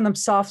like calling them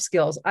soft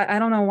skills. I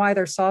don't know why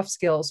they're soft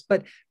skills,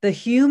 but the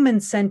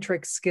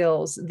human-centric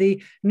skills,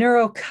 the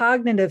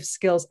neurocognitive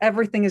skills,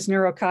 everything is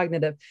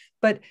neurocognitive.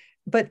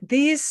 But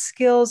these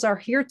skills are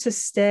here to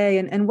stay.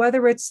 And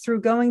whether it's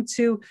through going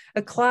to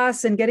a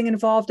class and getting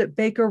involved at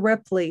Baker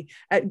Ripley,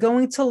 at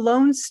going to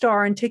Lone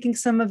Star and taking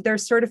some of their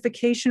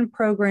certification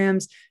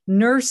programs,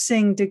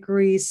 nursing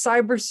degrees,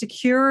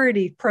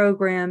 cybersecurity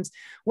programs,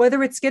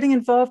 whether it's getting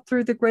involved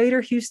through the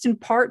Greater Houston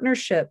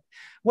Partnership,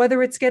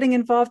 whether it's getting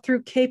involved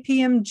through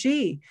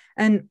KPMG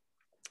and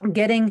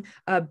getting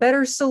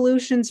better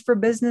solutions for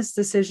business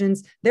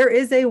decisions, there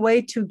is a way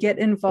to get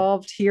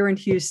involved here in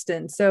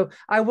Houston. So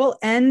I will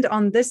end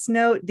on this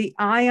note. The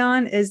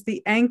ION is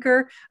the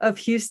anchor of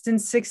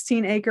Houston's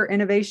 16-acre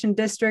innovation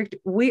district.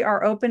 We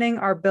are opening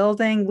our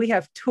building. We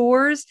have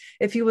tours.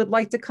 If you would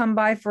like to come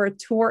by for a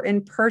tour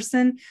in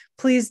person,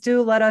 please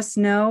do let us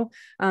know.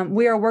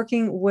 We are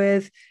working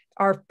with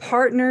our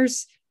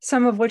partners,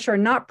 some of which are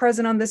not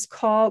present on this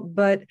call,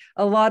 but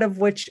a lot of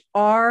which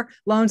are.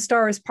 Lone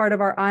Star is part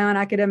of our ION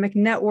Academic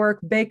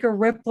Network. Baker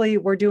Ripley,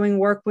 we're doing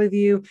work with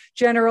you.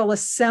 General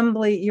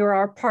Assembly, you're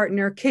our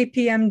partner.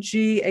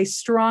 KPMG, a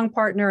strong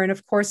partner, and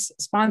of course,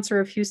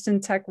 sponsor of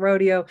Houston Tech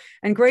Rodeo,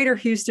 and Greater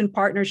Houston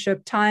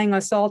Partnership, tying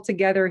us all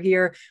together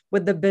here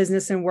with the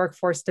business and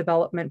workforce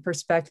development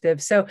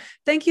perspective. So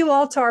thank you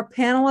all to our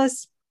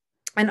panelists.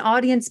 And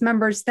audience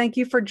members, thank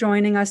you for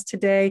joining us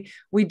today.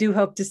 We do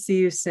hope to see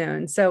you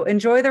soon. So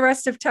enjoy the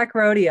rest of Tech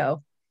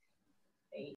Rodeo.